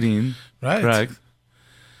auction. Yossi Green. Right. Correct.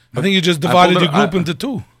 I think you just divided your group into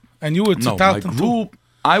two. And you were no, total my group,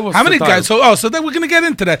 I was how many total. guys? So then we're going to get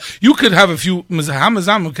into that. You could have a few,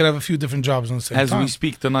 Hamazam could have a few different jobs on the same As time. we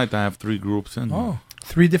speak tonight, I have 3 groups in. Oh.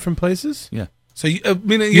 3 different places? Yeah. So you're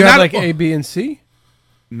You not have like A, B, and C?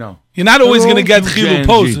 No. You're not always going to get J Chilu and G.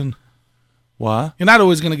 Posen. What? You're not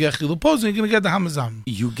always going to get Chilu Posen. You're going to get the Hamazam.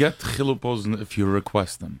 You get Chilu Posen if you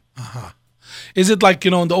request them. Is it like,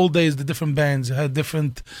 in the old days, the different bands had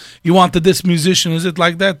different, you wanted this musician, is it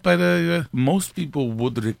like that by the... Most people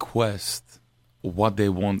would request what they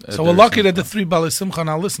want. So we're lucky that the 3 Bali Simcha are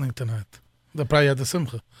now listening tonight. The Praya de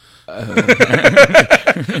Simcha.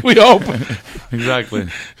 We hope. Exactly.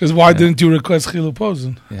 Because why didn't you request Chilu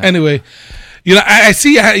Posen? Yeah. Anyway, I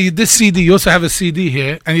see this CD, you also have a CD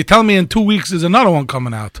here, and you tell me in 2 weeks there's another one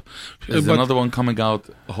coming out. There's another one coming out,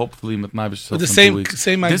 hopefully with Naibish. With the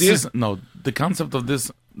same idea? The concept of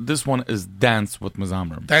this one is Dance with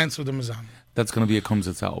Mezamrim. Dance with the Mezamrim. That's going to be a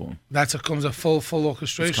Kumsitz album. Comes a full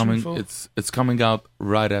orchestration. It's coming out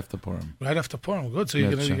right after Purim. Right after Purim, good. So Yeah,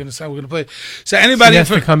 you're sure. gonna say we're gonna play. So anybody He has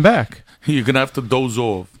to come back. You're going to have to doze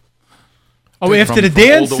off. Oh, after the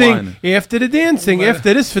dancing. After the dancing.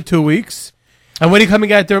 After this for 2 weeks. And when are you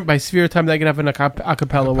coming out there by Sphere time? They're going to have an a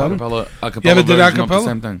cappella one. Acapella You ever did version of the acapella?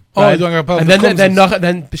 same thing. Oh, you're doing acapella. And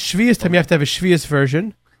then Shvius time you have to have a Shvius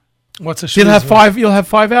version. What's a So you'll have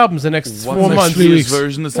 5 albums the next 4 months. Shvius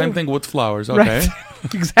version, the same thing with flowers. Okay. Right.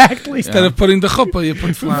 Exactly. Instead of putting the chuppah, you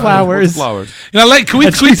put flowers. Flowers. Flowers. Can we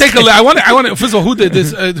take a look? I want to. First of all, who did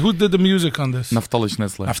this? Who did the music on this? Naftali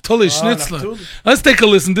Schnitzler. Naftali Schnitzler. Let's take a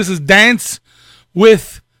listen. This is Dance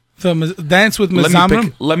with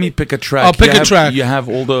Mezamrim. Let me pick a track. I'll pick a track. You have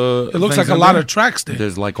all the. It looks things like a in lot there? of tracks there.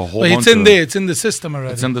 There's like a whole. Well, bunch it's in of there. them. It's in the system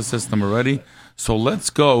already. It's in the system already. So let's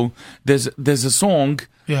go. There's a song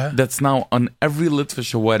that's now on every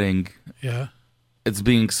Litvish wedding. Yeah. It's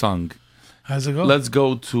being sung. How's it go? Let's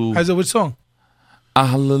go to. How's it? Which song?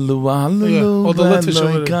 Hallelujah. All the Litvish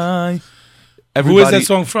wedding. Who is that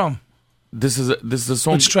song from? This is a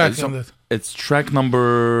song. Which track is it? It's track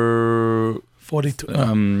number 42.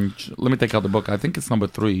 Let me take out the book. I think it's number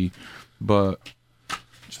 3, but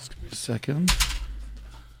just give me a second.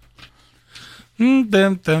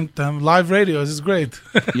 Live radio. This is great.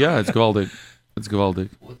 Yeah, it's geweldig. It's geweldig.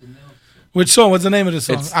 Which song? What's the name of the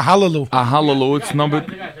song? It's A Hallelujah. A Hallelujah. It's number.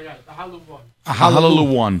 A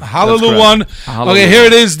Hallelujah 1. A Hallelujah 1. Okay, here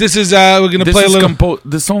it is. This is we're gonna play a little.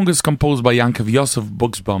 The song is composed by Yankov Yosef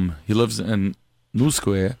Buxbaum. He lives in New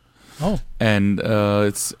Square. Oh. And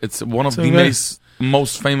it's one of the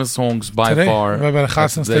most famous songs by far.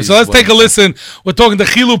 So let's take a listen. We're talking to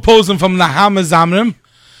Chilu Posen from the Hamazamrim.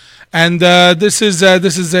 And this is a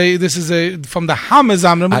from the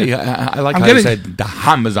Hamazamrim. I like how you said the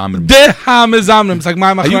Hamazamrim. The Hamazamrim. It's like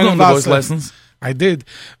my Are you going to voice lessons? I did,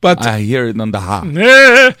 but I hear it on the ha.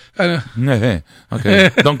 Okay,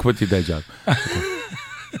 don't quit your day job.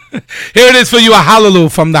 Okay. Here it is for you, a Hallelujah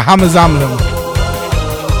from the Hamazamrim.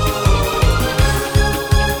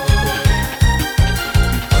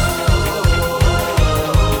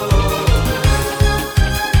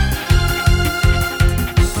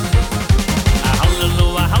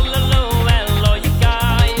 Hallelujah, hallelujah, Eloy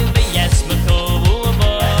Kai, yes, Makovu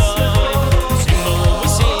boy.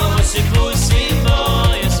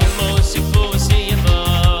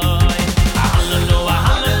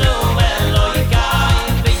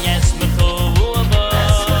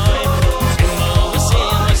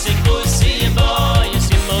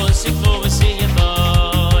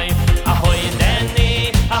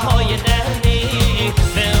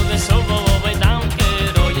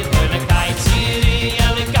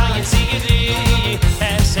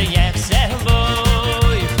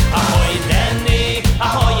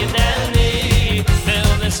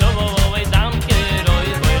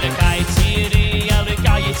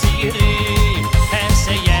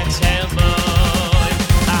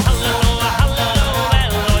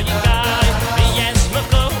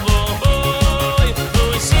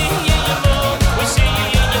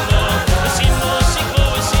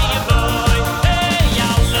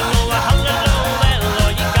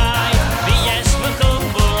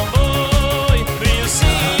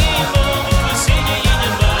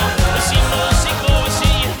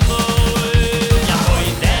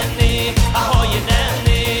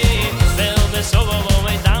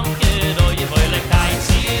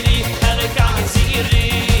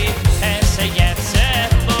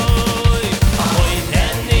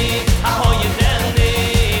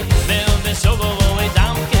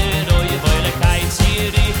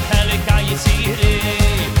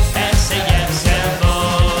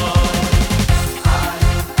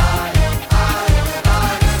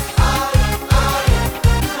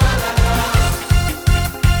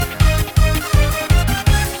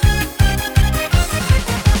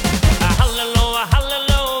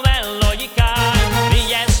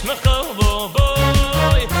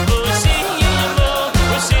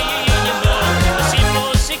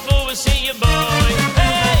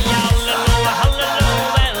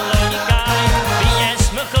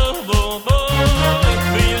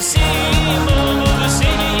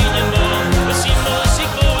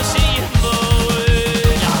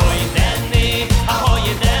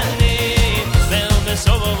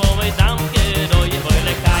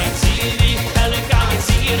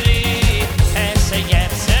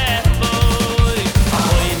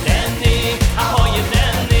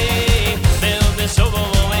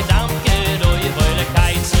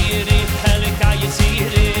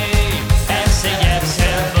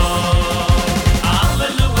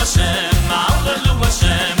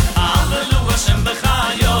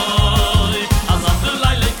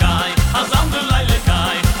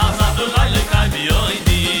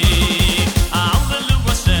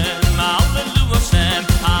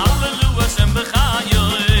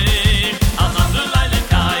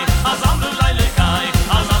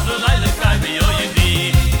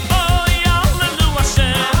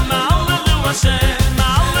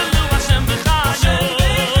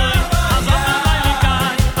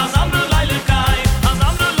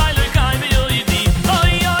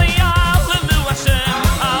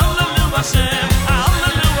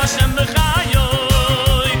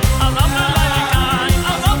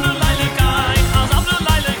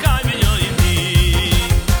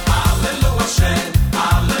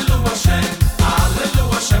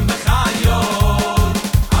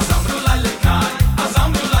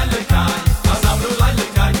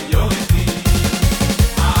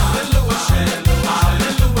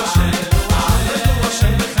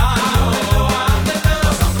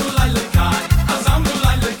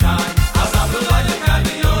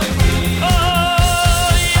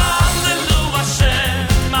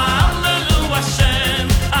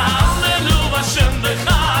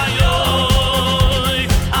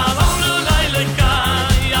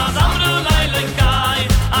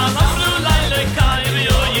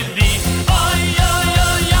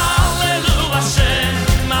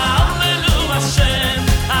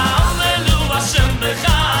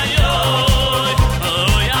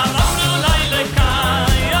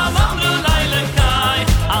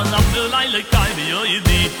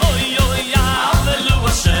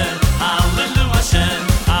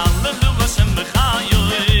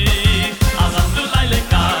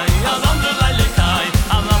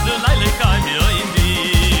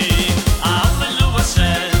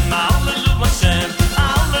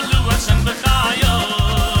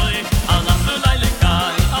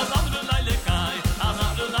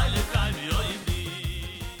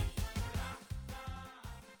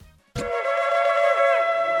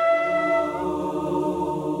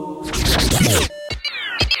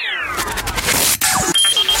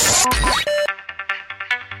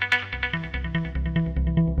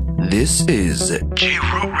 This is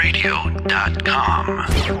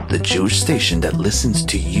JRootRadio.com, the Jewish station that listens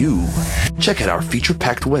to you. Check out our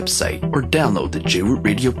feature-packed website or download the JRoot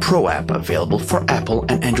Radio Pro app available for Apple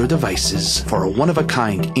and Android devices for a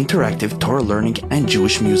one-of-a-kind interactive Torah learning and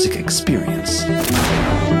Jewish music experience.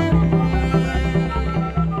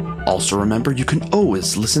 Also remember, you can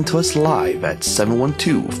always listen to us live at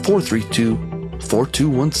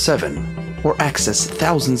 712-432-4217 or access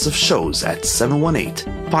thousands of shows at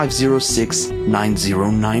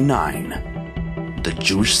 718-506-9099. The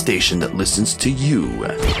Jewish station that listens to you.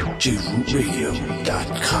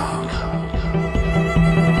 JRootRadio.com.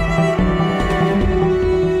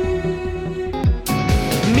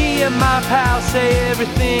 Me and my pal say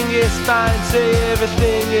everything is fine, say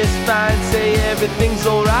everything is fine, say everything's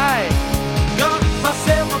alright. Got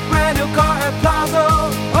myself a brand new car at Plaza,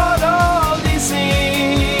 all these things.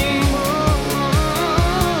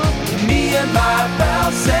 Me and my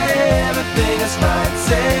pal say everything is fine,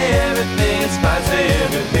 say everything is fine, say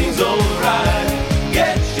everything's alright.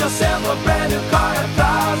 Get yourself a brand new car at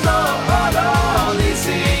Plaza, all these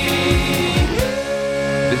things.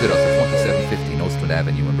 Visit us at 2750 Nostrand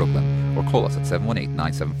Avenue in Brooklyn, or call us at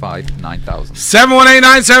 718-975-9000.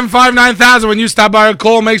 718-975-9000. When you stop by or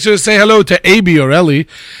call, make sure to say hello to A.B. or Ellie.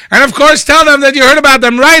 And of course, tell them that you heard about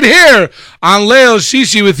them right here on Leil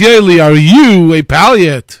Shishi with Yoely. Are you a pal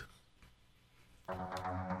yet?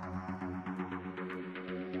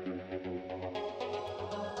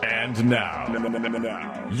 And now,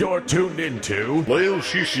 you're tuned into Leil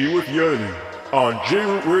Shishi with Yoely on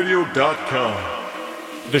JRootRadio.com.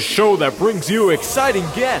 The show that brings you exciting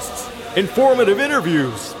guests, informative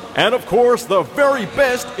interviews, and of course, the very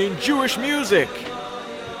best in Jewish music.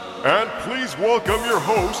 And please welcome your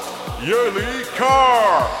host, Yoely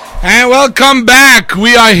Kar. And welcome back.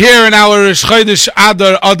 We are here in our Rosh Chodesh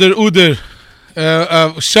Adar Uder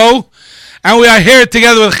show. And we are here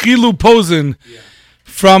together with Chilu Posen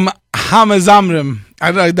from Hamazamrim.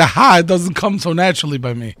 The ha doesn't come so naturally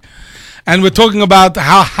by me. And we're talking about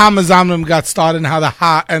how Hamazamrim got started and how the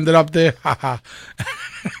ha ended up there. Ha ha.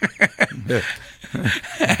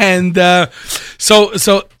 And so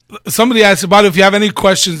somebody asked about if you have any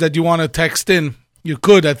questions that you want to text in, you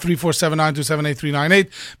could at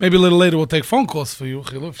 347-927-8398. Maybe a little later we'll take phone calls for you,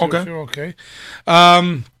 Chilu, if you're okay.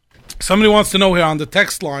 Somebody wants to know here on the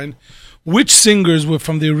text line, which singers were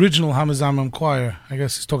from the original Hamazamrim choir? I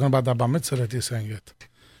guess he's talking about the Bar Mitzvah that you're saying it.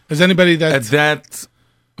 Is anybody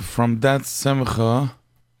from that Semcha,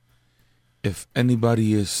 if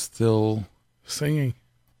anybody is still singing?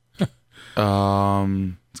 It's a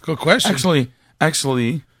good question.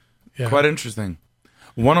 Actually, yeah. Quite interesting.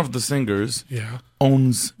 One of the singers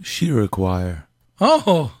owns Shira Choir.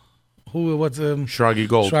 Oh, what's Shragi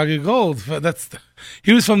Gold. Shragi Gold.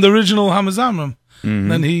 He was from the original Hamazamrim. Mm-hmm.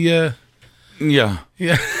 Then he, yeah.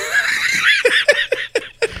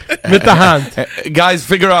 With the hand. Guys,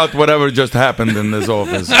 figure out whatever just happened in this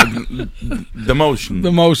office. The motion.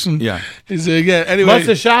 Yeah. Anyway.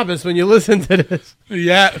 Matzah Shabbos, when you listen to this.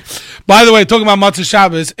 Yeah. By the way, talking about Matzah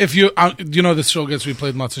Shabbos, if you know this show gets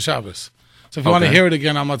replayed Matzah Shabbos. So if you want to hear it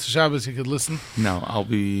again on Matzah Shabbos, you could listen. No, I'll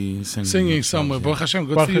be singing somewhere. Baruch Hashem,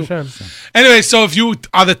 good Baruch for you. Hashem. Anyway, so if you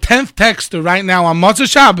are the 10th texter right now on Matzah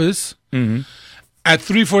Shabbos, at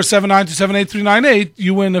 347-927-8398,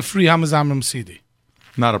 you win a free Hamazamrim CD.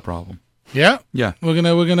 Not a problem. Yeah? Yeah. We're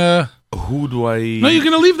gonna Who do I... No, you're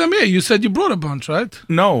gonna leave them here. You said you brought a bunch, right?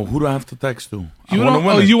 No, who do I have to text to? You want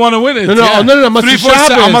to win it? No, Matzah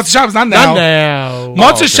Shabbos. On Matzah Shabbos, not now.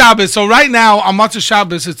 Matzah okay. Shabbos. So right now, on Matzah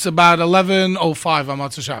Shabbos, it's about 11:05 on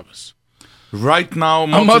Matzah Shabbos. Right now,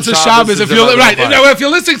 on Matzah Shabbos, if you're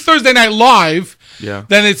listening Thursday night live,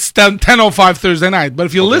 then it's 10:05 Thursday night. But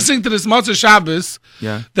if you're listening to this Matzah Shabbos,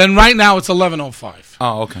 then right now it's 11:05.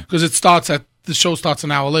 Oh, okay. Because the show starts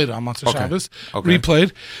an hour later on Matzah Shabbos,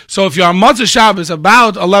 replayed. So if you're on Matzah Shabbos,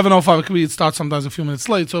 about 11:05, it starts sometimes a few minutes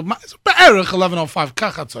late. So it's be'erich 11:05,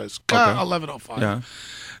 kachatzois, 11:05. Yeah.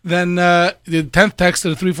 Then the 10th text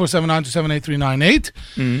to the 347-927-8398,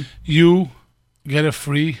 you get a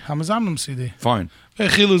free Hamazamrim CD. Fine.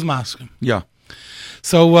 Chilu's masking. Yeah.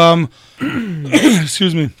 So,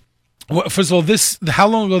 excuse me. First of all, how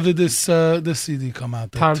long ago did this CD come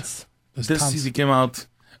out? Tanz. This CD came out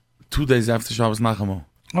 2 days after Shabbos Nachamo.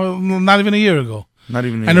 Well, not even a year ago. Not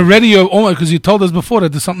even a year. And already, because you told us before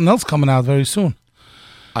that there's something else coming out very soon.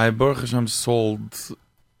 Baruch Hashem sold...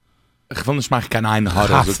 Ich will nicht machen keine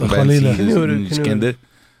Haare, so Kinder.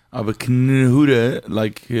 Aber Knehude,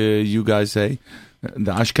 like you guys say,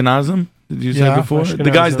 the Ashkenazim, did you say before? Ashkenazim.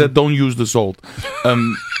 The guys that don't use the salt.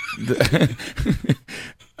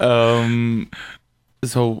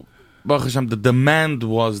 So Baruch Hashem, the demand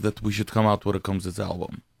was that we should come out with a Kumsitz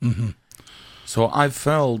album. Mm-hmm. So I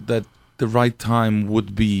felt that the right time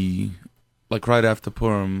would be like right after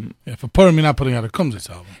Purim. Yeah, for Purim, you're not putting out a Kumsitz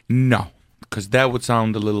album. No, because that would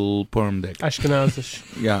sound a little Purim dick.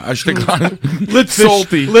 Ashkenazish. Yeah, Ashkenazish. Litfish.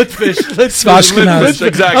 Salty. Litfish. Litfish.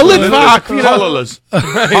 Exactly. A Litvak. Colorless.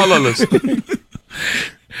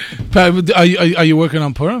 Are you working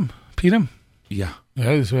on Purim, Peter? Yeah.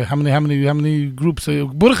 Yeah. So how many groups are you?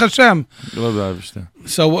 Baruch Hashem.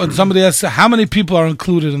 So somebody asked, how many people are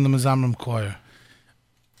included in the Mizamrim choir?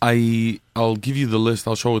 I'll give you the list.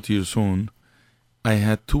 I'll show it to you soon. I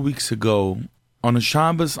had 2 weeks ago. On a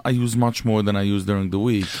Shabbos, I use much more than I use during the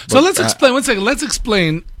week. So let's explain. 1 second. Let's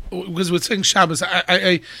explain, because we're saying Shabbos.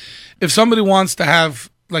 If somebody wants to have,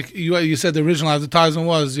 like you said, the original advertisement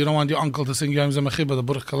was you don't want your uncle to sing Yom Zemachiba, the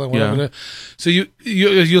Baruch Kala, whatever. Yeah. So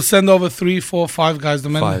you'll send over 3, 4, 5 guys, the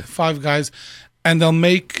men, 5 guys, and they'll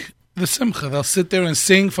make the Simcha. They'll sit there and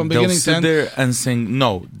sing from beginning to end. They'll sit there and sing.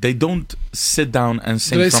 No, they don't sit down and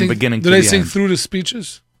sing from beginning to the end. Do they sing through the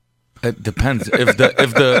speeches? It depends. If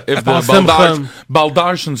the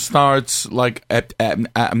Baldarshan starts like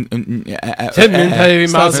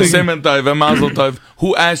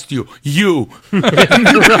who asked you? You.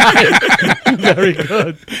 Very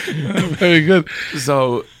good. Very good.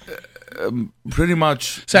 So pretty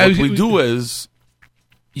much what we do is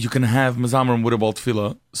you can have Mizamrim with about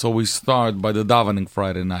Tefillah. So we start by the davening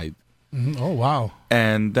Friday night. Mm-hmm. Oh wow!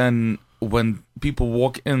 And then when people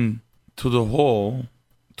walk in to the hall,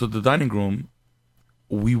 to the dining room,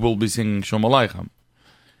 we will be singing Shalom Aleichem.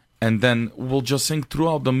 And then we'll just sing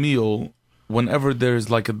throughout the meal whenever there's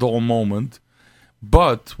like a dull moment.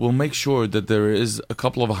 But we'll make sure that there is a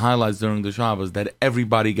couple of highlights during the Shabbos that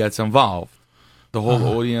everybody gets involved. The whole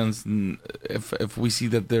audience. If we see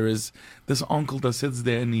that there is this uncle that sits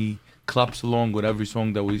there and he claps along with every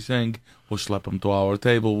song that we sing, we'll schlep him to our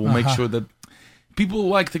table. We'll make sure that people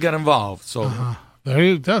like to get involved. So there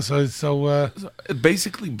you go. So it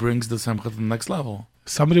basically brings the Simcha to the next level.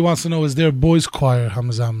 Somebody wants to know, is there a boys' choir,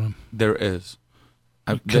 Hamazamrim? There is.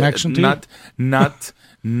 Connection to not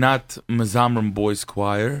Mizamrim boys'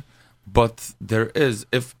 choir, but there is.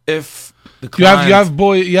 If the client,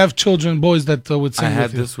 you have children, boys that would sing.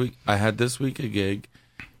 I had this week a gig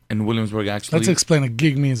in Williamsburg. Actually, let's explain. A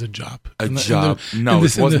gig means a job.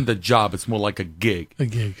 It wasn't a job. It's more like a gig. A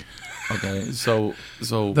gig. Okay, so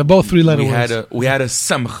they're both 3-letter words. We had a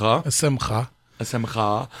simcha. A simcha.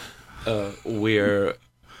 Where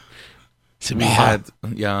we had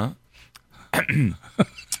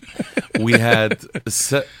we had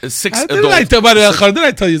 6 adults. Did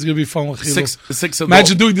I tell you it's going to be fun with Chilu? 6 adults.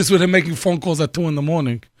 Imagine doing this with him making phone calls at 2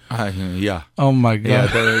 a.m. Yeah. Oh my God. Yeah,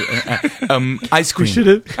 ice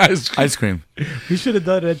cream. Ice cream. We should have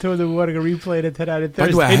done it. I told them we wanted to replay it 10 out of 10.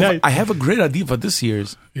 By the way, I have a great idea for this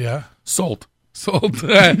year's. Yeah. Salt.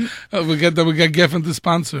 we get Geffen to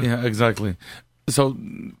sponsor. Yeah, exactly. So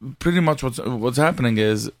pretty much what's happening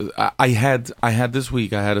is I had this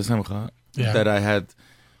week I had a simcha that I had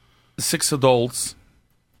 6 adults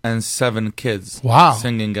and 7 kids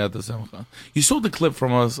singing at the simcha. You saw the clip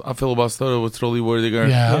from us, a filibuster with Trolley Wordiger.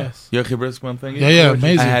 Yeah. Yochi Briskman thing. Yeah,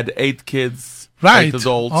 amazing. I had 8 kids, right. 8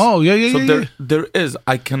 adults. Oh, yeah. So there is,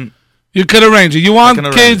 you can arrange it. You want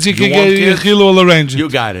kids, you can get Chilu will arrange it. You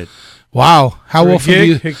got it. Wow. How often do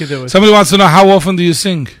you... Somebody wants to know, how often do you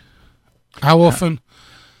sing? How often?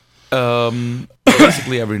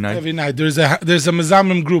 Basically every night. Every night. There's a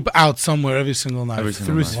Mizamrim group out somewhere every single night.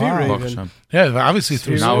 Through Sfira. Yeah, obviously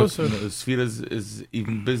through Now Sfira is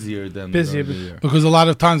even busier than the year. Because a lot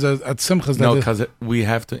of times at Simchas... No, because we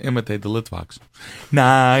have to imitate the Litvaks.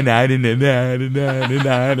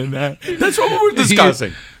 That's what we're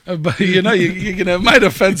discussing. But you might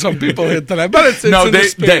offend some people here tonight. But it's in the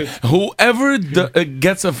spirit. Whoever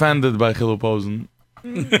gets offended by Chilu Posen...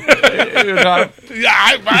 I'm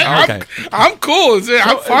cool.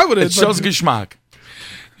 I'm fine with it. It's just geschmack.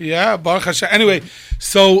 Yeah, Baruch Hashem. Anyway,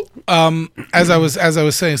 so as I was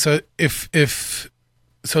saying, so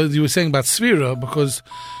so you were saying about Sfira, because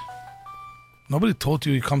nobody told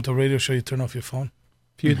you come to a radio show, you turn off your phone.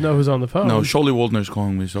 If you'd know who's on the phone. No, Sholi Waldner's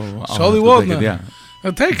calling me, so Sholi Waldner. Yeah,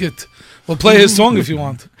 I'll take it. We'll play his song if you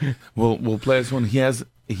want. We'll play his one. He's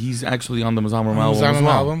actually on the Mizamrim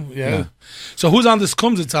album. Yeah. So who's on this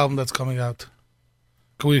Kumsitz album that's coming out?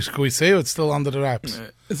 Can we say it's still under the wraps?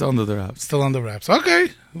 It's under the wraps. Still under wraps.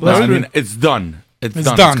 Okay. It's done. It's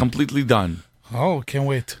done. It's completely done. Oh, can't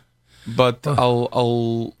wait. But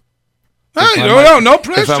I'll. No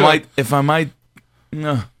pressure. If I might.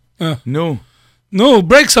 No,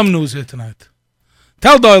 break some news here tonight.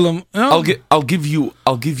 Tell Doylem. I'll give you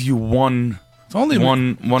one It's only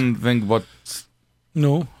one thing. What?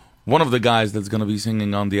 No. One of the guys that's going to be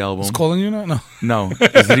singing on the album. He's calling you now? No.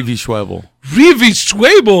 It's Rivi Schwebel. Rivi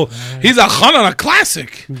Schwebel. He's a chon on a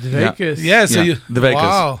classic. Dvekas. Yeah, so you... Dvekas.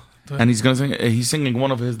 Wow. And he's going to sing... He's singing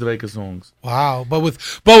one of his Dvekas songs. Wow. But with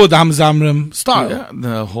Hamzamrim style. Yeah,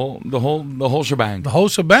 the whole shebang. The whole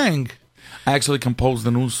shebang. I actually composed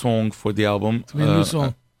a new song for the album. A new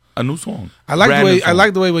song. A new song. I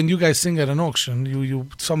like the way when you guys sing at an auction, you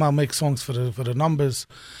somehow make songs for the numbers.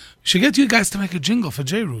 Should get you guys to make a jingle for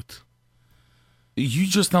J-Root. You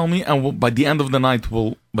just tell me, and by the end of the night,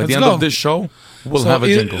 by the end of this show, we'll have a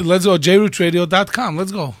jingle. Let's go, jrootradio.com.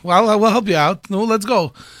 Let's go. Well, we'll help you out. No, let's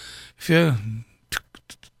go. If you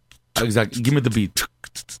exactly, give me the beat.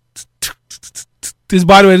 This,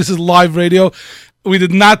 by the way, this is live radio. We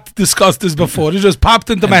did not discuss this before. It just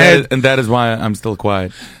popped into my head, and that is why I'm still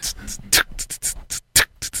quiet.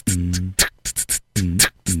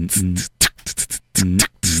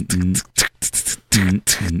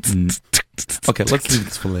 Okay, let's leave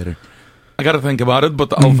this for later. I gotta think about it,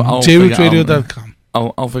 but I'll jrootradio.com.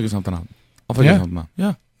 I'll figure something out.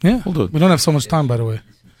 Yeah, we'll do it. We don't have so much time, by the way.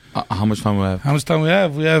 How much time we have? How much time we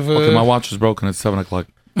have? We have. Okay, my watch is broken. It's 7:00.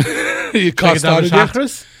 You can't start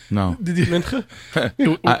it. No. Did you?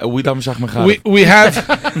 We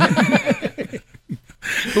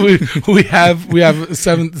have. we have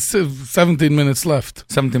 17 minutes left.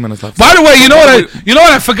 17 minutes left. By the way, you know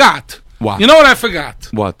what I forgot? What? You know what I forgot?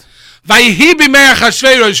 What? Vayhi b'mei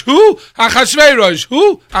Achashverosh. Who? Achashverosh.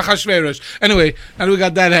 Who? Achashverosh. Anyway, and we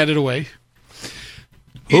got that out of the way.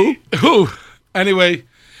 Who? Anyway,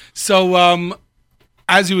 so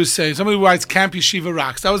as you were saying, somebody writes Camp Yeshiva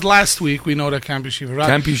Rocks. That was last week. We know that Camp Yeshiva Rocks.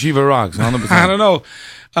 Camp Yeshiva Rocks, 100%. I don't know.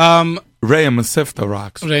 Rayam Masifta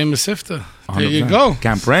Rocks. Rayam Masifta. There you go.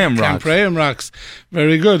 Camp Rayam Rocks. Camp Rayam Rocks.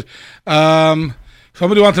 Very good.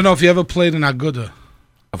 Somebody wants to know if you ever played in Aguda.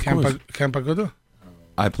 Of course. Camp Aguda?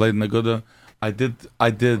 I played in Aguda. I did.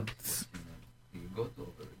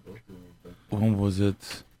 When was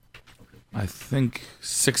it? I think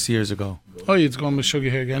 6 years ago. Oh, it's going with Sugar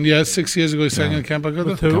here again. Yeah, 6 years ago you sang in Camp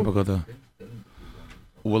Aguda? Camp Aguda.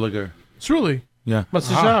 Williger. It's really? Yeah. What's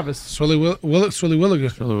the Shabbos? It's really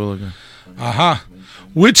Williger. Williger. Aha.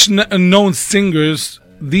 Which known singers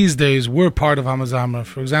these days were part of Hamazamra?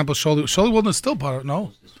 For example, Sholi Wilden is still part of it,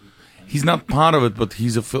 no? He's not part of it, but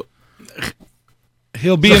he's he'll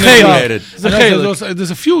be in it.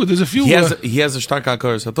 There's a few. He has a Shtaka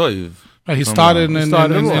Kar Satoiv. He started in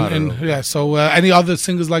yeah. So any other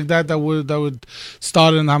singers like that would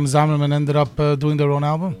start in Hamazamra and ended up doing their own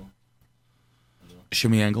album?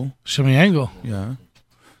 Shimmy Angle. Yeah.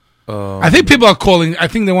 I think people are calling. I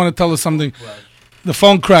think they want to tell us something. The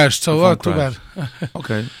phone crashed, so too bad.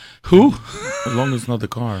 Okay. Who? As long as it's not the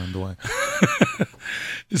car on the way.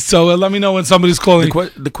 So let me know when somebody's calling.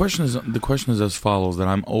 The question is as follows that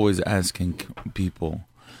I'm always asking people: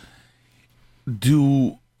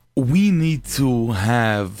 do we need to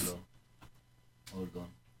have?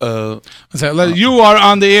 You are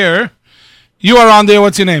on the air.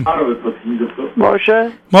 What's your name?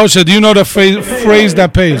 Moshe, do you know the phrase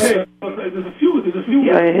that pays?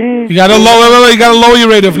 You gotta lower your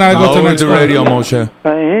radio if not. Go to the next radio, Moshe.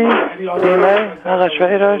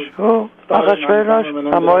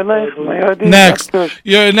 Next.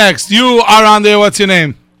 You're next. You are on there. What's your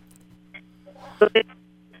name?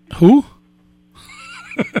 Who?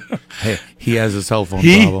 Hey, he has a cell phone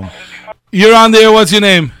problem. You're on there. What's your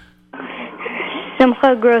name?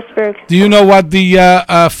 Simcha Grossberg. Do you know what the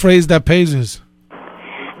phrase that pays is?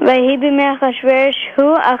 Vayhi b'mei Achashverosh,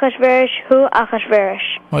 hu Achashverosh.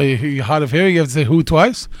 Well, you're hard of hearing. You have to say who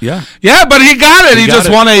twice? Yeah. Yeah, but he got it. He just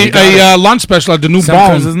won a lunch special at the new Simcha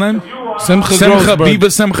Baum. is his name? Simcha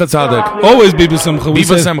Biba Simcha Tzaddik. Always Biba Simcha.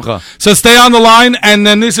 Biba Simcha. So stay on the line, and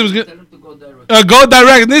then Nissim's go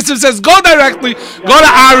direct. Nissim says go directly. Go to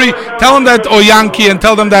Ari. Tell him that, or Yankee, and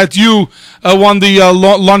tell them that you won the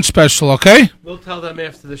lunch special, okay? We'll tell them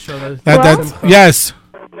after the show. Yes.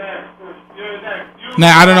 Nah,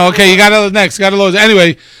 I don't know. Okay, you got to next. Got to load.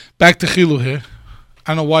 Anyway, back to Chilu here.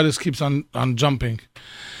 I don't know why this keeps on jumping,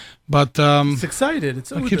 but it's excited. It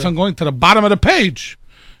keeps on going to the bottom of the page,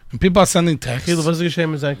 and people are sending texts. Chilu, what's the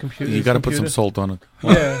shame is on computer? You got to put some salt on it.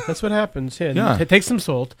 Yeah, that's what happens. Yeah. Take some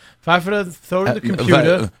salt. Throw it in the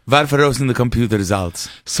computer. Varfaros in the computer results.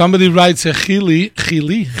 Somebody writes a Chilu.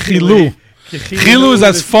 Chilu is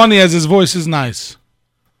as funny as his voice is nice.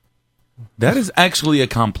 That is actually a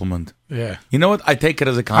compliment. Yeah. You know what? I take it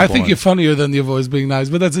as a compliment. I think you're funnier than your voice being nice,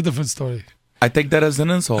 but that's a different story. I take that as an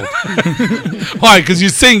insult. Why? Because you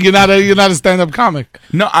sing. You're not a stand-up comic.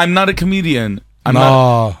 No, I'm not a comedian. I'm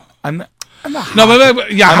not. No,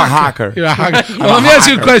 but yeah, I'm a hacker. You're a hacker. Well, let me ask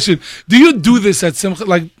you a question. Do you do this at Simcha?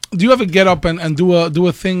 Like, do you ever get up and do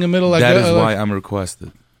a thing in the middle? Like that is why I'm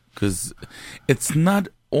requested. Because it's not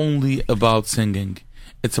only about singing.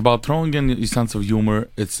 It's about throwing in your sense of humor.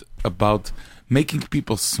 It's about making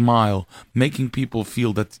people smile, making people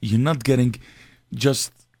feel that you're not getting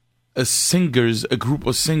just a group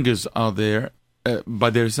of singers out there by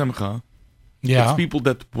their simcha. Yeah. It's people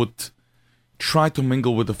that would try to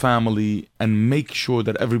mingle with the family and make sure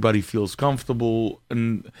that everybody feels comfortable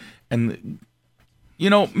and you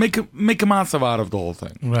know, make a matzav out of the whole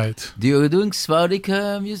thing. Right. Do you doing Svardik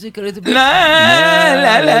music a little bit? La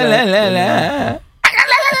la la la la la.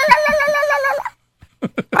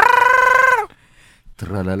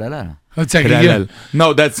 Tra-la-la-la. Let's take it. Yeah.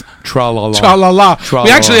 No, that's tra-la-la. Tra-la-la. We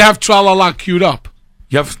actually have tra-la-la queued up.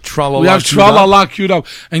 You have tra-la-la. We have tra-la-la queued up.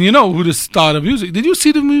 And you know who the star of music? Did you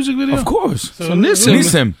see the music video? Of course. So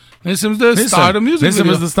Nissim. Nissim's the star of the music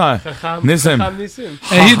video. Nissim is the star. Nissim.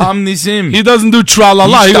 Chacham Nissim. He doesn't do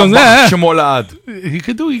tra-la-la. He goes, He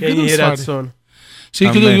could do that song. So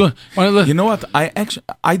you can do. You know what?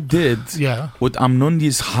 I did. Yeah. With Amnon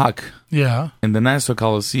Yishak. Yeah. In the Nassau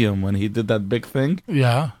Coliseum when he did that big thing.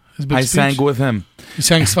 Yeah. I sang with him. You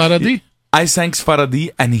sang Sfaradi? I sang Sfaradi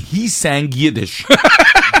and he sang Yiddish.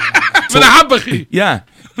 Yeah.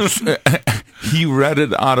 He read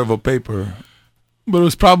it out of a paper. But it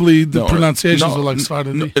was probably the pronunciations were like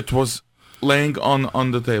Sfaradi. No, it was laying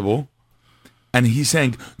on the table. And he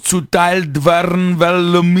sang Zuteilt werden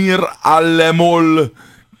will mir allemol.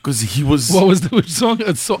 Because he was... What was which song?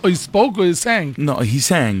 He spoke or he sang? No, he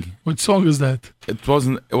sang. Which song is that? It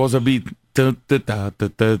was a beat. Jay,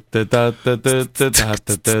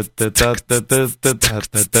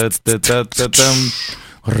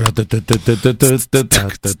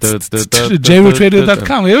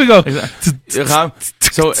 JRootsRadio.com. Here we go.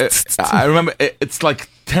 So I remember it's like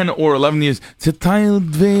 10 or 11 years.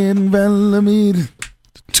 Zerteilt werden will mir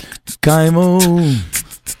Kaimo.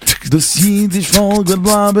 Das Jiddisch Volk wird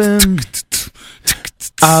bleiben.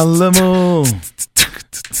 Allemo.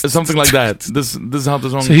 Something like that. This is how the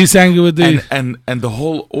song. So he sang it with the and the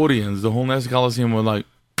whole audience, the whole Nassau Coliseum were like,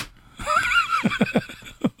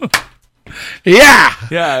 yeah.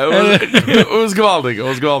 It was geweldig. It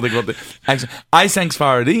was geweldig. Actually, I sang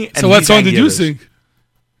Sfaradi. So what song did you sing?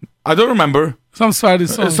 I don't remember. Some Sfaradi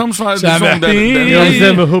song. Some Sfaradi song.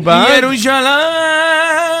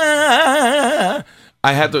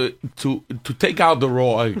 I had to take out the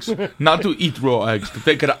raw eggs, not to eat raw eggs, to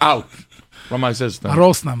take it out from my system.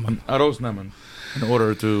 Arosnaman. In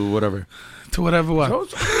order to whatever. To whatever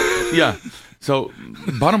what? Yeah. So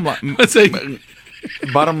bottom line. Let's say.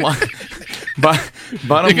 Bottom line.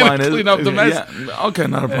 Bottom line is. Clean up the mess. Yeah, okay,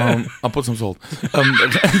 not a problem. I'll put some salt.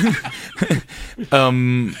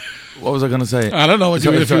 What was I gonna say? I don't know what you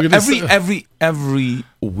were going to say. Every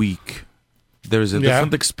week there is a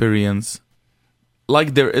different experience.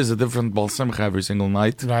 Like there is a different Bal Simcha every single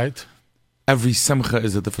night. Right. Every Simcha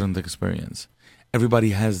is a different experience.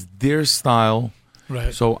 Everybody has their style.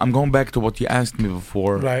 Right. So I'm going back to what you asked me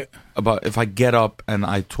before. Right. About if I get up and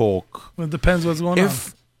I talk. Well, it depends what's going on.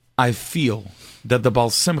 If I feel that the Bal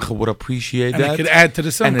Simcha would appreciate and that. it could add to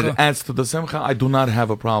the Simcha. And it adds to the Simcha. I do not have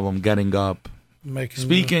a problem getting up.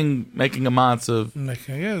 Making a matzav.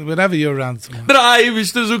 Yeah, whenever you're around someone.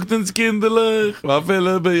 Dreiwiste zoekt ins kinderlijk. Wat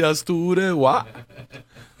willen bij jasture? What?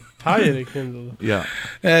 Tired kinderlijk. Yeah.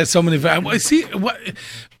 So many. See, well,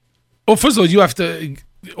 first of all, you have to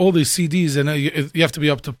all these CDs and you have to be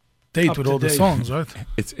up to date with all the songs, right?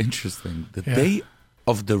 It's interesting. The day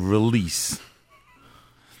of the release,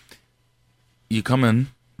 you come in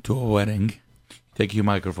to a wedding, you take your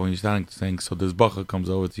microphone, you're starting to sing, so this bacher comes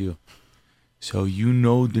over to you. So you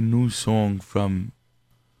know the new song from...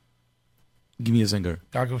 Give me a singer.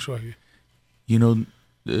 Yaakov Shweki. You know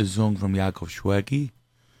the song from Yaakov Shweki?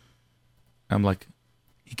 I'm like,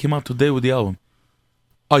 he came out today with the album.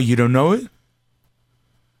 Oh, you don't know it?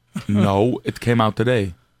 No, it came out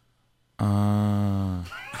today. And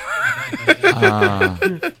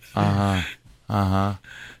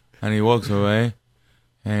he walks away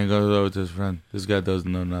and he goes over to his friend. This guy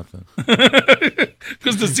doesn't know nothing.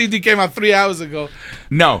 Because the CD came out 3 hours ago.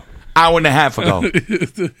 No, hour and a half ago.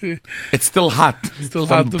 It's still hot. Still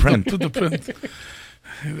hot to the print.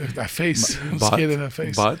 That face. I'm scared of that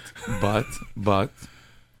face. But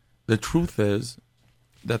the truth is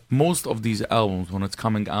that most of these albums, when it's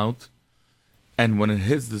coming out and when it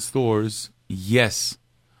hits the stores, yes,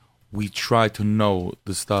 we try to know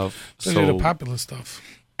the stuff. So the popular stuff.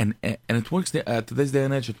 And it works, today's day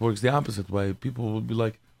and age, it works the opposite way. People will be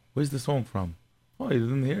like, where's the song from? Oh, you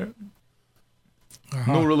didn't hear it?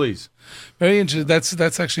 No release. Very interesting.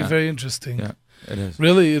 That's actually very interesting. Yeah, it is.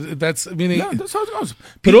 Really, that's meaning. Yeah, that's how it goes.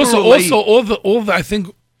 But People also relate. all the I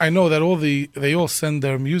think I know that they all send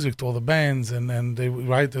their music to all the bands and they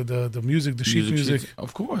write the music, the sheet music. sheets,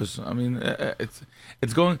 of course. I mean,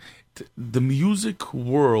 it's going. The music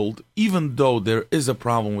world, even though there is a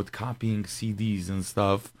problem with copying CDs and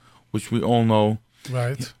stuff, which we all know.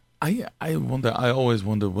 Right. I always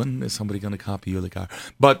wonder when is somebody going to copy Yoely Kar.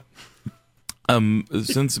 But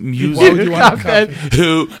since music, Why would you want to copy?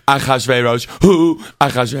 who Achashverosh,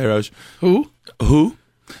 who.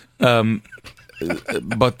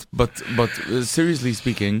 But seriously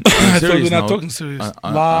speaking, I thought we're not talking serious.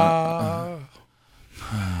 On a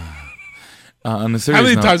How serious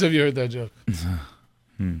many note, times have you heard that joke?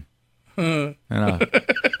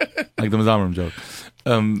 like the Mazaram joke.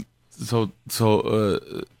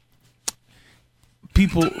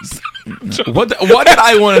 People. What did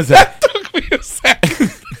I want to say? That took me a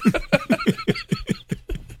second.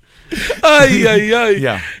 Ay.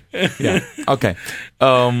 Yeah. Okay.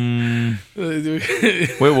 Where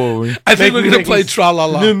were we? I think we're gonna play Tra La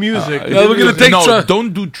La. New music. No, we're gonna take.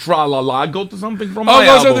 Don't do Tra La La. Go to something from Oh, my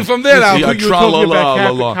go album. something from their album. Yeah, You were Tra La talking La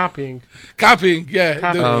about La. copying. Copying,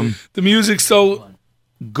 yeah. The music. So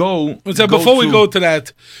Go. before we go to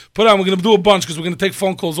that, put on. We're gonna do a bunch because we're gonna take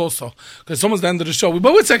phone calls also because it's almost the end of the show.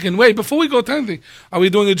 But wait a second. Wait, before we go to anything, are we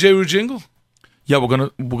doing a J-Ru jingle? Yeah, we're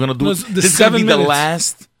gonna do. No, This the is gonna be 7 the minutes.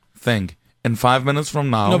 last thing. In 5 minutes from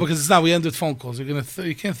now. No, because it's not. We end with phone calls. You're gonna.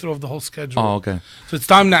 You can't throw off the whole schedule. Oh, okay. So it's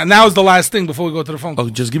time now. Now is the last thing before we go to the phone call. Oh,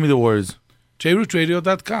 just give me the words.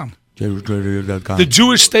 JRootRadio.com. JRootRadio.com. The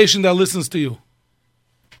Jewish station that listens to you.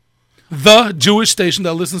 The Jewish station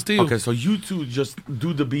that listens to you. Okay, so you two just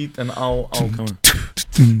do the beat and I'll come.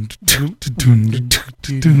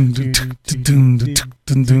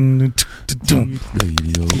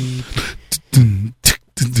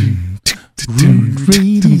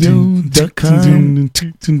 Radio.com.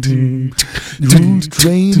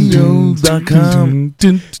 Radio.com.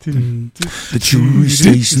 The Jewish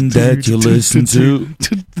station that you listen to.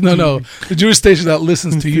 No. The Jewish station that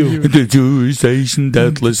listens to you. The Jewish station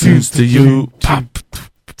that listens to you. Pop.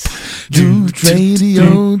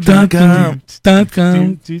 JewRadio.com.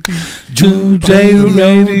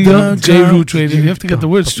 JRoot Radio. You have to get the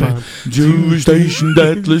words straight. Jewish station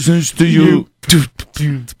that listens to you.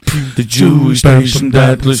 The Jewish station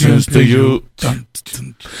that listens to you.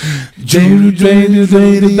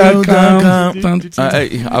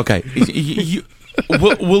 JewRadio.com. Okay.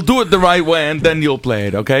 We'll do it the right way and then you'll play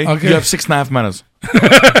it, okay? Okay. You have 6.5 minutes.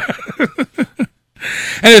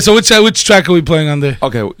 Anyway, so which track are we playing on there?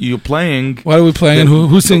 Okay, you're playing. What are we playing and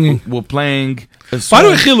who's singing? We're playing a song. By the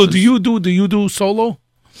way, Chilu, do you do solo?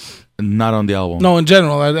 Not on the album. No, in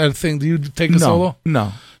general, I think. Do you take a solo?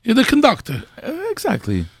 No. You're the conductor.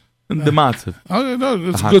 Exactly. The matziv. Okay, no,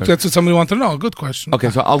 that's good. That's what somebody wants to know. Good question.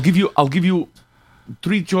 Okay, so I'll give you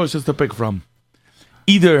 3 choices to pick from.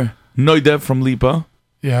 Either Noide from Lipa.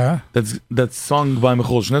 Yeah. That's sung by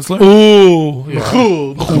Michal Schnitzler. Ooh.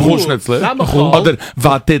 Michal Schnitzler. Oder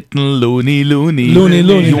Vatitten Looney. Looney.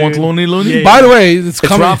 You want Looney? Yeah. By the way, it's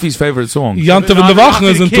coming. Rafi's favorite song. Yantav in the Wachen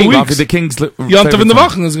is in 2 weeks. Rafi the King's Yantav in the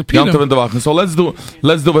Wachen is a Yantav in the Wachen. So let's do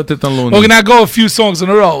Vatitten Looney. We're gonna go a few songs in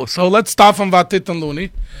a row. So let's start from Vatitten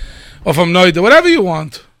Looney. Or from Noide. Whatever you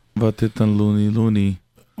want. Vatitten Looney.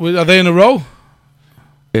 Are they in a row?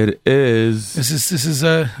 It is. This is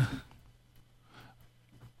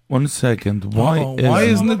 1 second. Why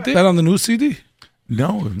isn't it there? That on the new CD?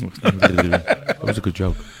 No. That was a good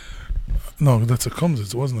joke. No, that's a comes.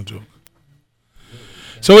 It wasn't a joke.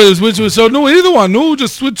 So it was so no either one. No,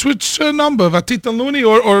 just switch number. Vatitten Looney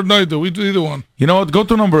or Noide. We do either one. You know what? Go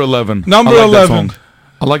to number 11. Number 11.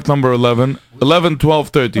 I like number 11. 11, 12,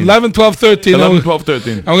 13. 11, 12, 13. 11, 12,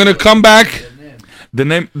 13. I'm going to come back. The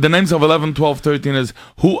names of 11, 12, 13 is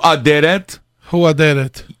Who Aderet. Who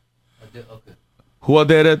Aderet. Who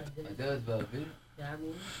Aderet.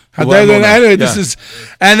 Anyway, this is,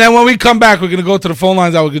 and then when we come back, we're going to go to the phone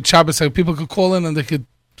lines. Our good Shabbos. So people could call in and they could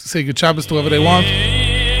say good Shabbos to whoever they want.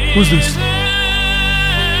 Who's this?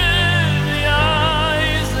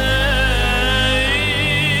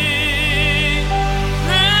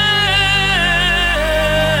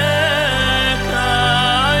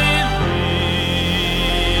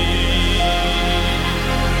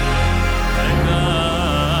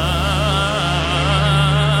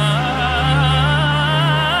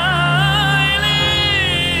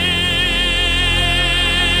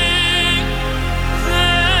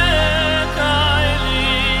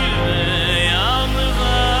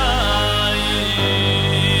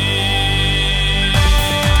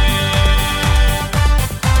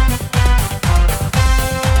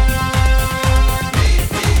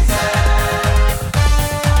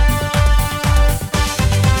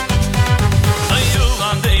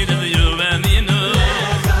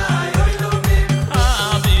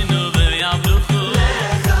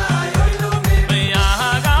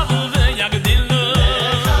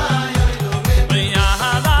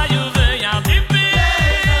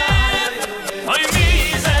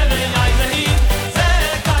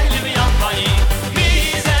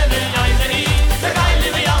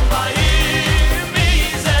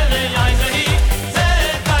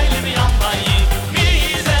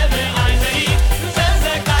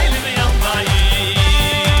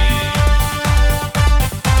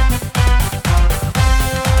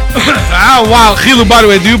 Oh, wow. Chilu, by the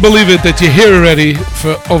way, do you believe it that you're here already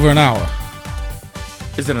for over an hour?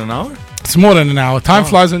 Is it an hour? It's more than an hour. Time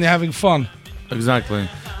flies when you're having fun. Exactly.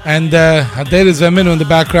 And Hadera Zeminu in the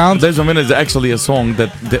background. There's is actually a song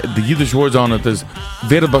that the Yiddish words on it is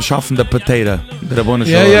Wer beschaffen the potato. From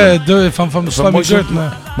Shlomi Gertner.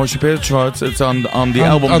 Moshe Peter Schwartz. It's on the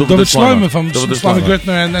album David Shlomi from Shlomi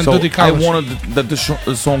Gertner and Dodi I Kalish. wanted that the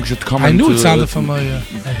song should come I into... knew it sounded familiar.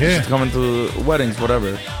 Should come into weddings,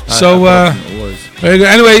 whatever. So, very good.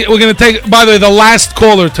 Anyway, we're going to take, by the way, the last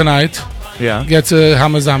caller tonight. Yeah. Gets a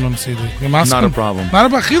Hamazamram CD. Not a problem. Not a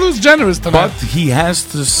problem. Chilu's generous tonight. But he has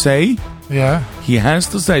to say... Yeah. He has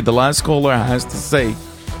to say, the last caller has to say,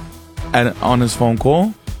 on his phone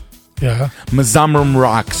call... Yeah. Mazamram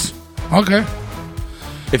rocks. Okay.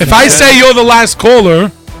 If I say you're the last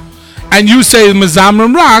caller, and you say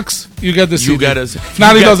Mazamram rocks, you get the CD. You get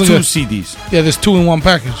Now he doesn't two get CDs. Yeah, there's 2 in one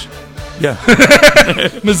package. Yeah.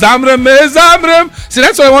 Mazamram. See,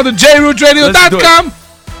 that's why I want the jrootradio.com.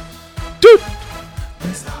 Dude.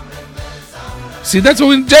 See, that's what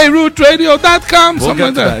we jrootradio.com. We'll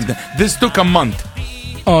Something like that. This took a month.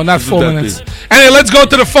 Oh, not 4 minutes. Anyway, let's go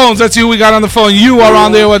to the phones. Let's see who we got on the phone. You are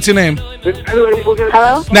on there. What's your name?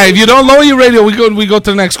 Hello? Now, if you don't lower your radio, we go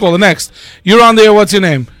to the next caller. Next. You're on there. What's your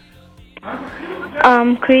name?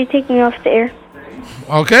 Could you take me off the air?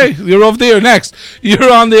 Okay, you're off there. Next.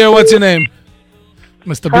 You're on there. What's your name?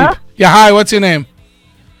 Mr. Hello? Beep. Yeah, hi. What's your name?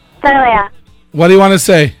 Celia. What do you want to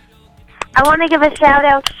say? I want to give a shout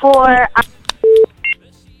out for...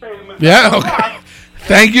 Yeah, okay.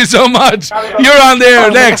 Thank you so much. You're on there.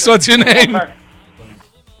 Next. What's your name?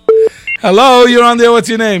 Hello, you're on there. What's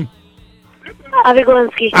your name? Avi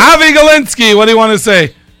Galinsky. Avi Galinsky. What do you want to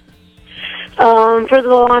say? First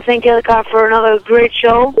of all, I want to thank Yoely Kar for another great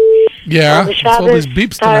show. Yeah, The it's all these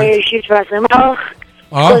beeps tonight.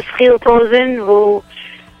 Plus Chilu Posen, who,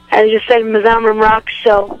 as you said, Mazamram rocks,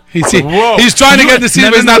 so... He's trying to get the CD,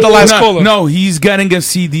 but he's not the last caller. No, he's getting a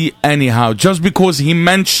CD anyhow. Just because he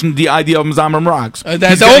mentioned the idea of Mazamram rocks.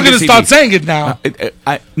 They're all going to start saying it now.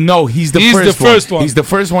 No, he's the first one. He's the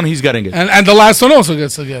first one, he's getting it. And the last one also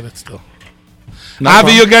gets to get it still. No Avi,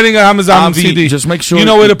 problem. you're getting a Hamazamram CD. Just make sure you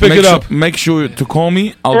know where to pick it up. Make sure to call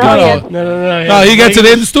me. I'll No, he gets it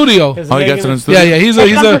in the studio. Oh, he gets it in the studio? Yeah, he's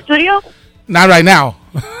a studio? Not right now.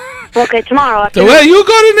 Okay, tomorrow. So, well, you go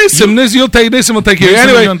to Nissim. You'll take Nissim. Will take care.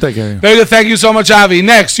 Anyway, very good. Thank you so much, Avi.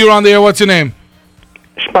 Next, you're on the air. What's your name?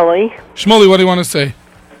 Shmuley. Shmuley, what do you want to say?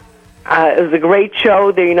 It was a great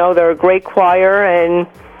show. They're a great choir, and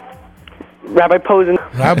Rabbi Posen.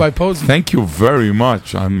 Rabbi Posen. Thank you very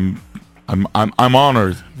much. I'm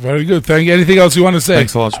honored. Very good. Thank you. Anything else you want to say?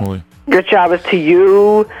 Thanks a lot, Shmuley. Good job is to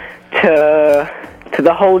you, to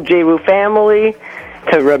the whole Jeru family,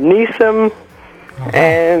 to Reb Nissim,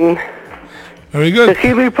 and very good. to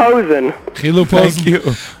Chilu Posen. Chilu Posen. Thank you.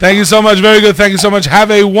 Thank you so much. Very good. Thank you so much.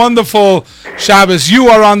 Have a wonderful Shabbos. You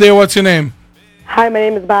are on there. What's your name? Hi, my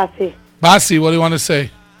name is Basi. Basi, what do you want to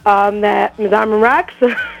say? That Mazamram rocks.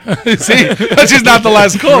 See, but she's not the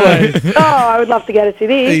last caller. I would love to get a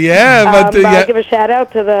CD. Yeah, but I'll give a shout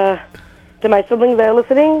out to my siblings that are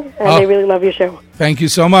listening, and they really love your show. Thank you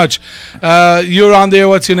so much. You're on there.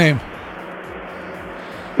 What's your name?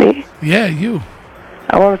 Me? Yeah, you.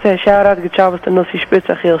 I want to say a shout out to Shabbos to Nussi Spitz,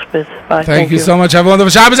 Achil Spitz. Bye. Thank you so much. Have a wonderful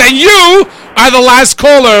Shabbos. And you are the last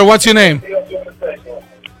caller. What's your name?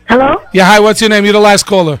 Hello? Yeah, hi. What's your name? You're the last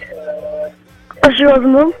caller.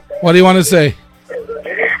 What do you want to say?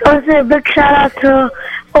 I want to say a big shout out to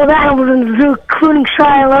all the animals in the zoo, including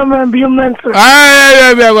Shai, Lemmer, and Bill Mentor.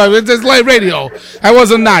 It's light radio. That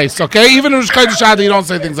wasn't nice, okay? Even in Shadi, you don't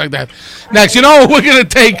say things like that. Next, you know, we're going to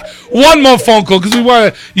take one more phone call because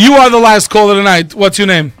you are the last caller tonight. What's your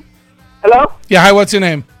name? Hello? Yeah, hi, what's your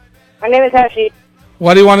name? My name is Hashi.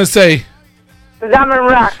 What do you want to say? Mazamram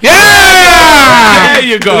rocks. Yeah! There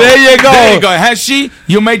you go. There you go. There you go. Hashi,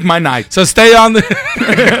 you make my night. So stay on the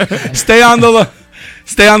stay on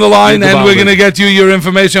the line, and we're going to get you your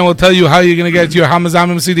information. We'll tell you how you're going to get your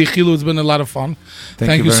Hamazamram CD. Chilu, it's been a lot of fun.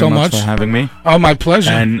 Thank you so much for having me. Oh, my pleasure.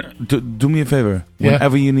 And do me a favor. Yeah.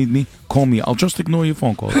 Whenever you need me, call me. I'll just ignore your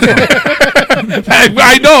phone call.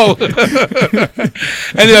 I know.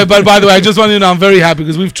 Anyway, but by the way, I just want you to know I'm very happy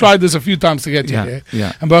because we've tried this a few times to get you here.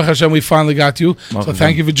 Yeah. And Baruch Hashem, we finally got you. Baruch So Hashem.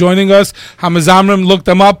 thank you for joining us. Hamazamrim, look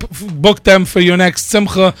them up, book them for your next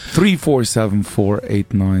Simcha.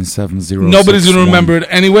 347-489-7061. Nobody's going to remember it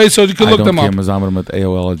anyway, so you can look them up. Mazamrim at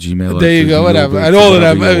AOL@gmail. There you go, whatever. And all of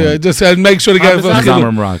them. Just make sure to get it.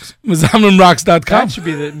 Mazamrim rocks. MazamrimRocks.com. That should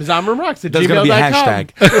be the Mazamrim rocks at That's going to be a gmail.com.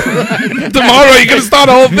 hashtag. Tomorrow you're going to start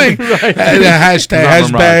a whole thing. Right. hashtag,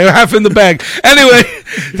 half in the bag. Anyway,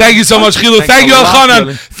 thank you so much, Chilu. Thank you,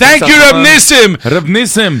 Elchanan. Thank you, Reb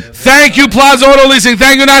Nissim. Thank you, Plaza Auto Leasing.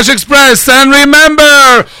 Thank you, Nash Express. And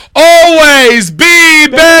remember, always be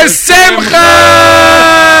besimcha.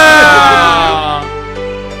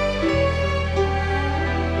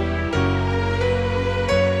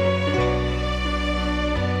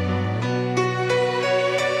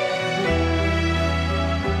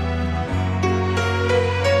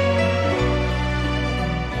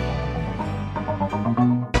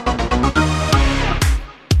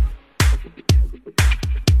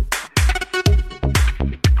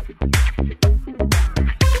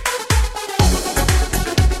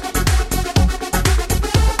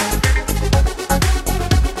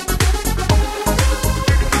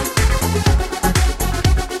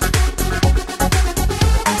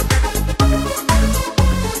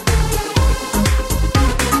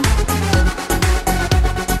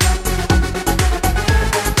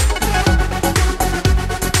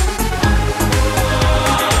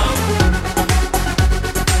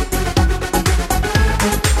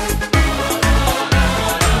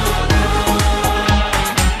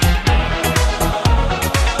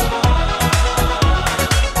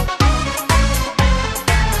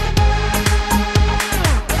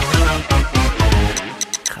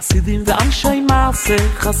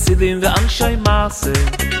 חסידים ואנשי מעשה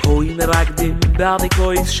הוי מרקדים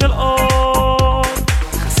בעדיקויס של אור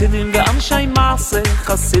חסידים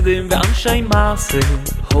ואנשי מעשה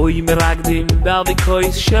הוי מרקדים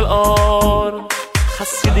בעדיקויס של אור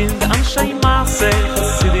חסידים ואנשי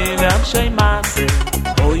מעשה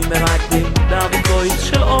הוי מרקדים בעדיקויס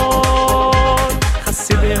של אור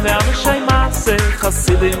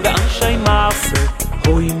חסידים ואנשי מעשה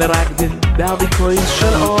הוי מרקדים בעדיקויס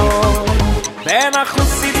של אור Wenn a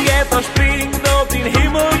Chussid geht a spring, dort in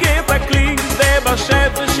Himmel geht a kling, der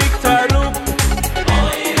Beschäfer schickt a Rup.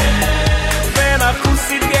 Wenn a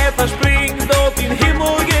Chussid geht a spring, dort in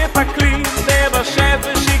Himmel geht a kling, der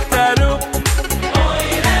Beschäfer schickt a Rup.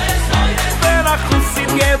 Wenn a Chussid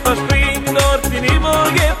geht a spring, dort in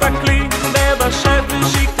Himmel geht a kling, der Beschäfer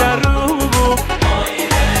schickt a Rup.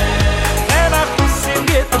 Wenn a Chussid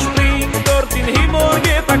geht a spring, dort in Himmel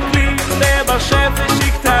geht a kling, der Beschäfer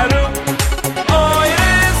schickt a Rup.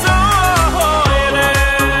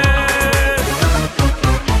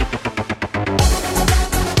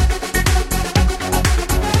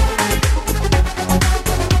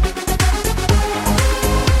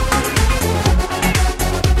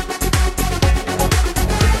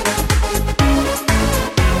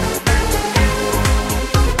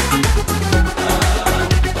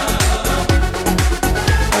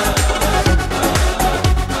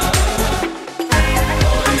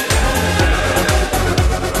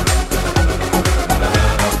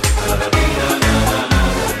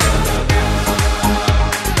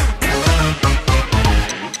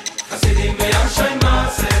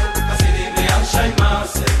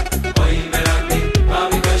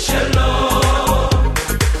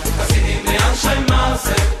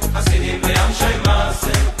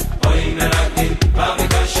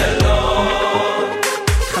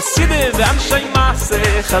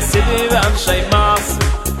 חסידים ואנשי מעשה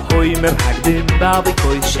הוי מרקדים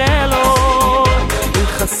בעדיקוי שלו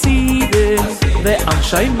חסידים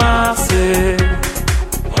ואנשי מעשה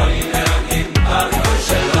הוי מרקדים בעדיקוי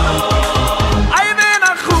שלו Einen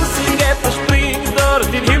Achussi geht a spring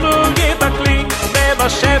dort in Himmel geht a kling der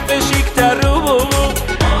Beschäfer schickt a Rup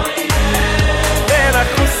Der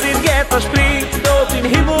Achussi geht a spring dort in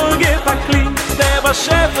Himmel geht a kling der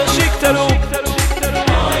Beschäfer schickt a Rup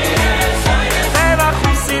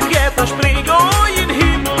Get a spring, oh, in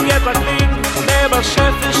Himmel get a kling, der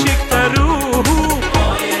Beschäfer schickt a Ruh.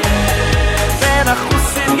 Wenn a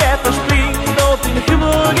Chussin get a spring, dort in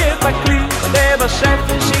Himmel get a kling, der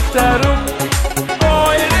Beschäfer schickt a Ruh.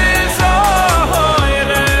 Eures,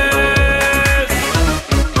 eures.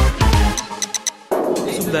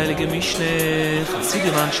 Zum Deilige Mischne,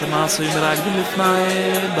 Chassidim Anshe Maso, im Ragdim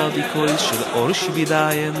Lifnayen, Baldikois shel Orshi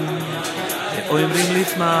Bidayen, Oimrim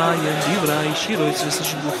Lifnayen, Divrei Shiroitz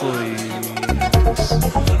Vesash Buchois.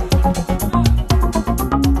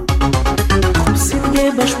 Chussin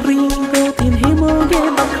geba spring, dort in Himmel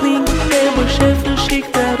geba kling, der Beschäfer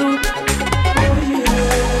schickt a Rup.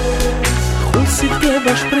 Chussin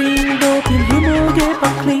geba spring, dort in Himmel geba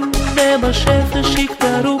kling, der Beschäfer schickt a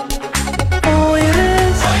Rup.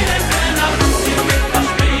 Eures,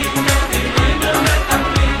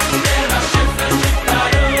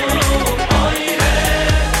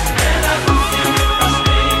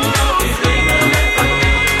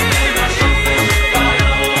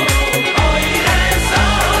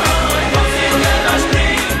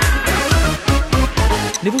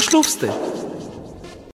 schlafst du?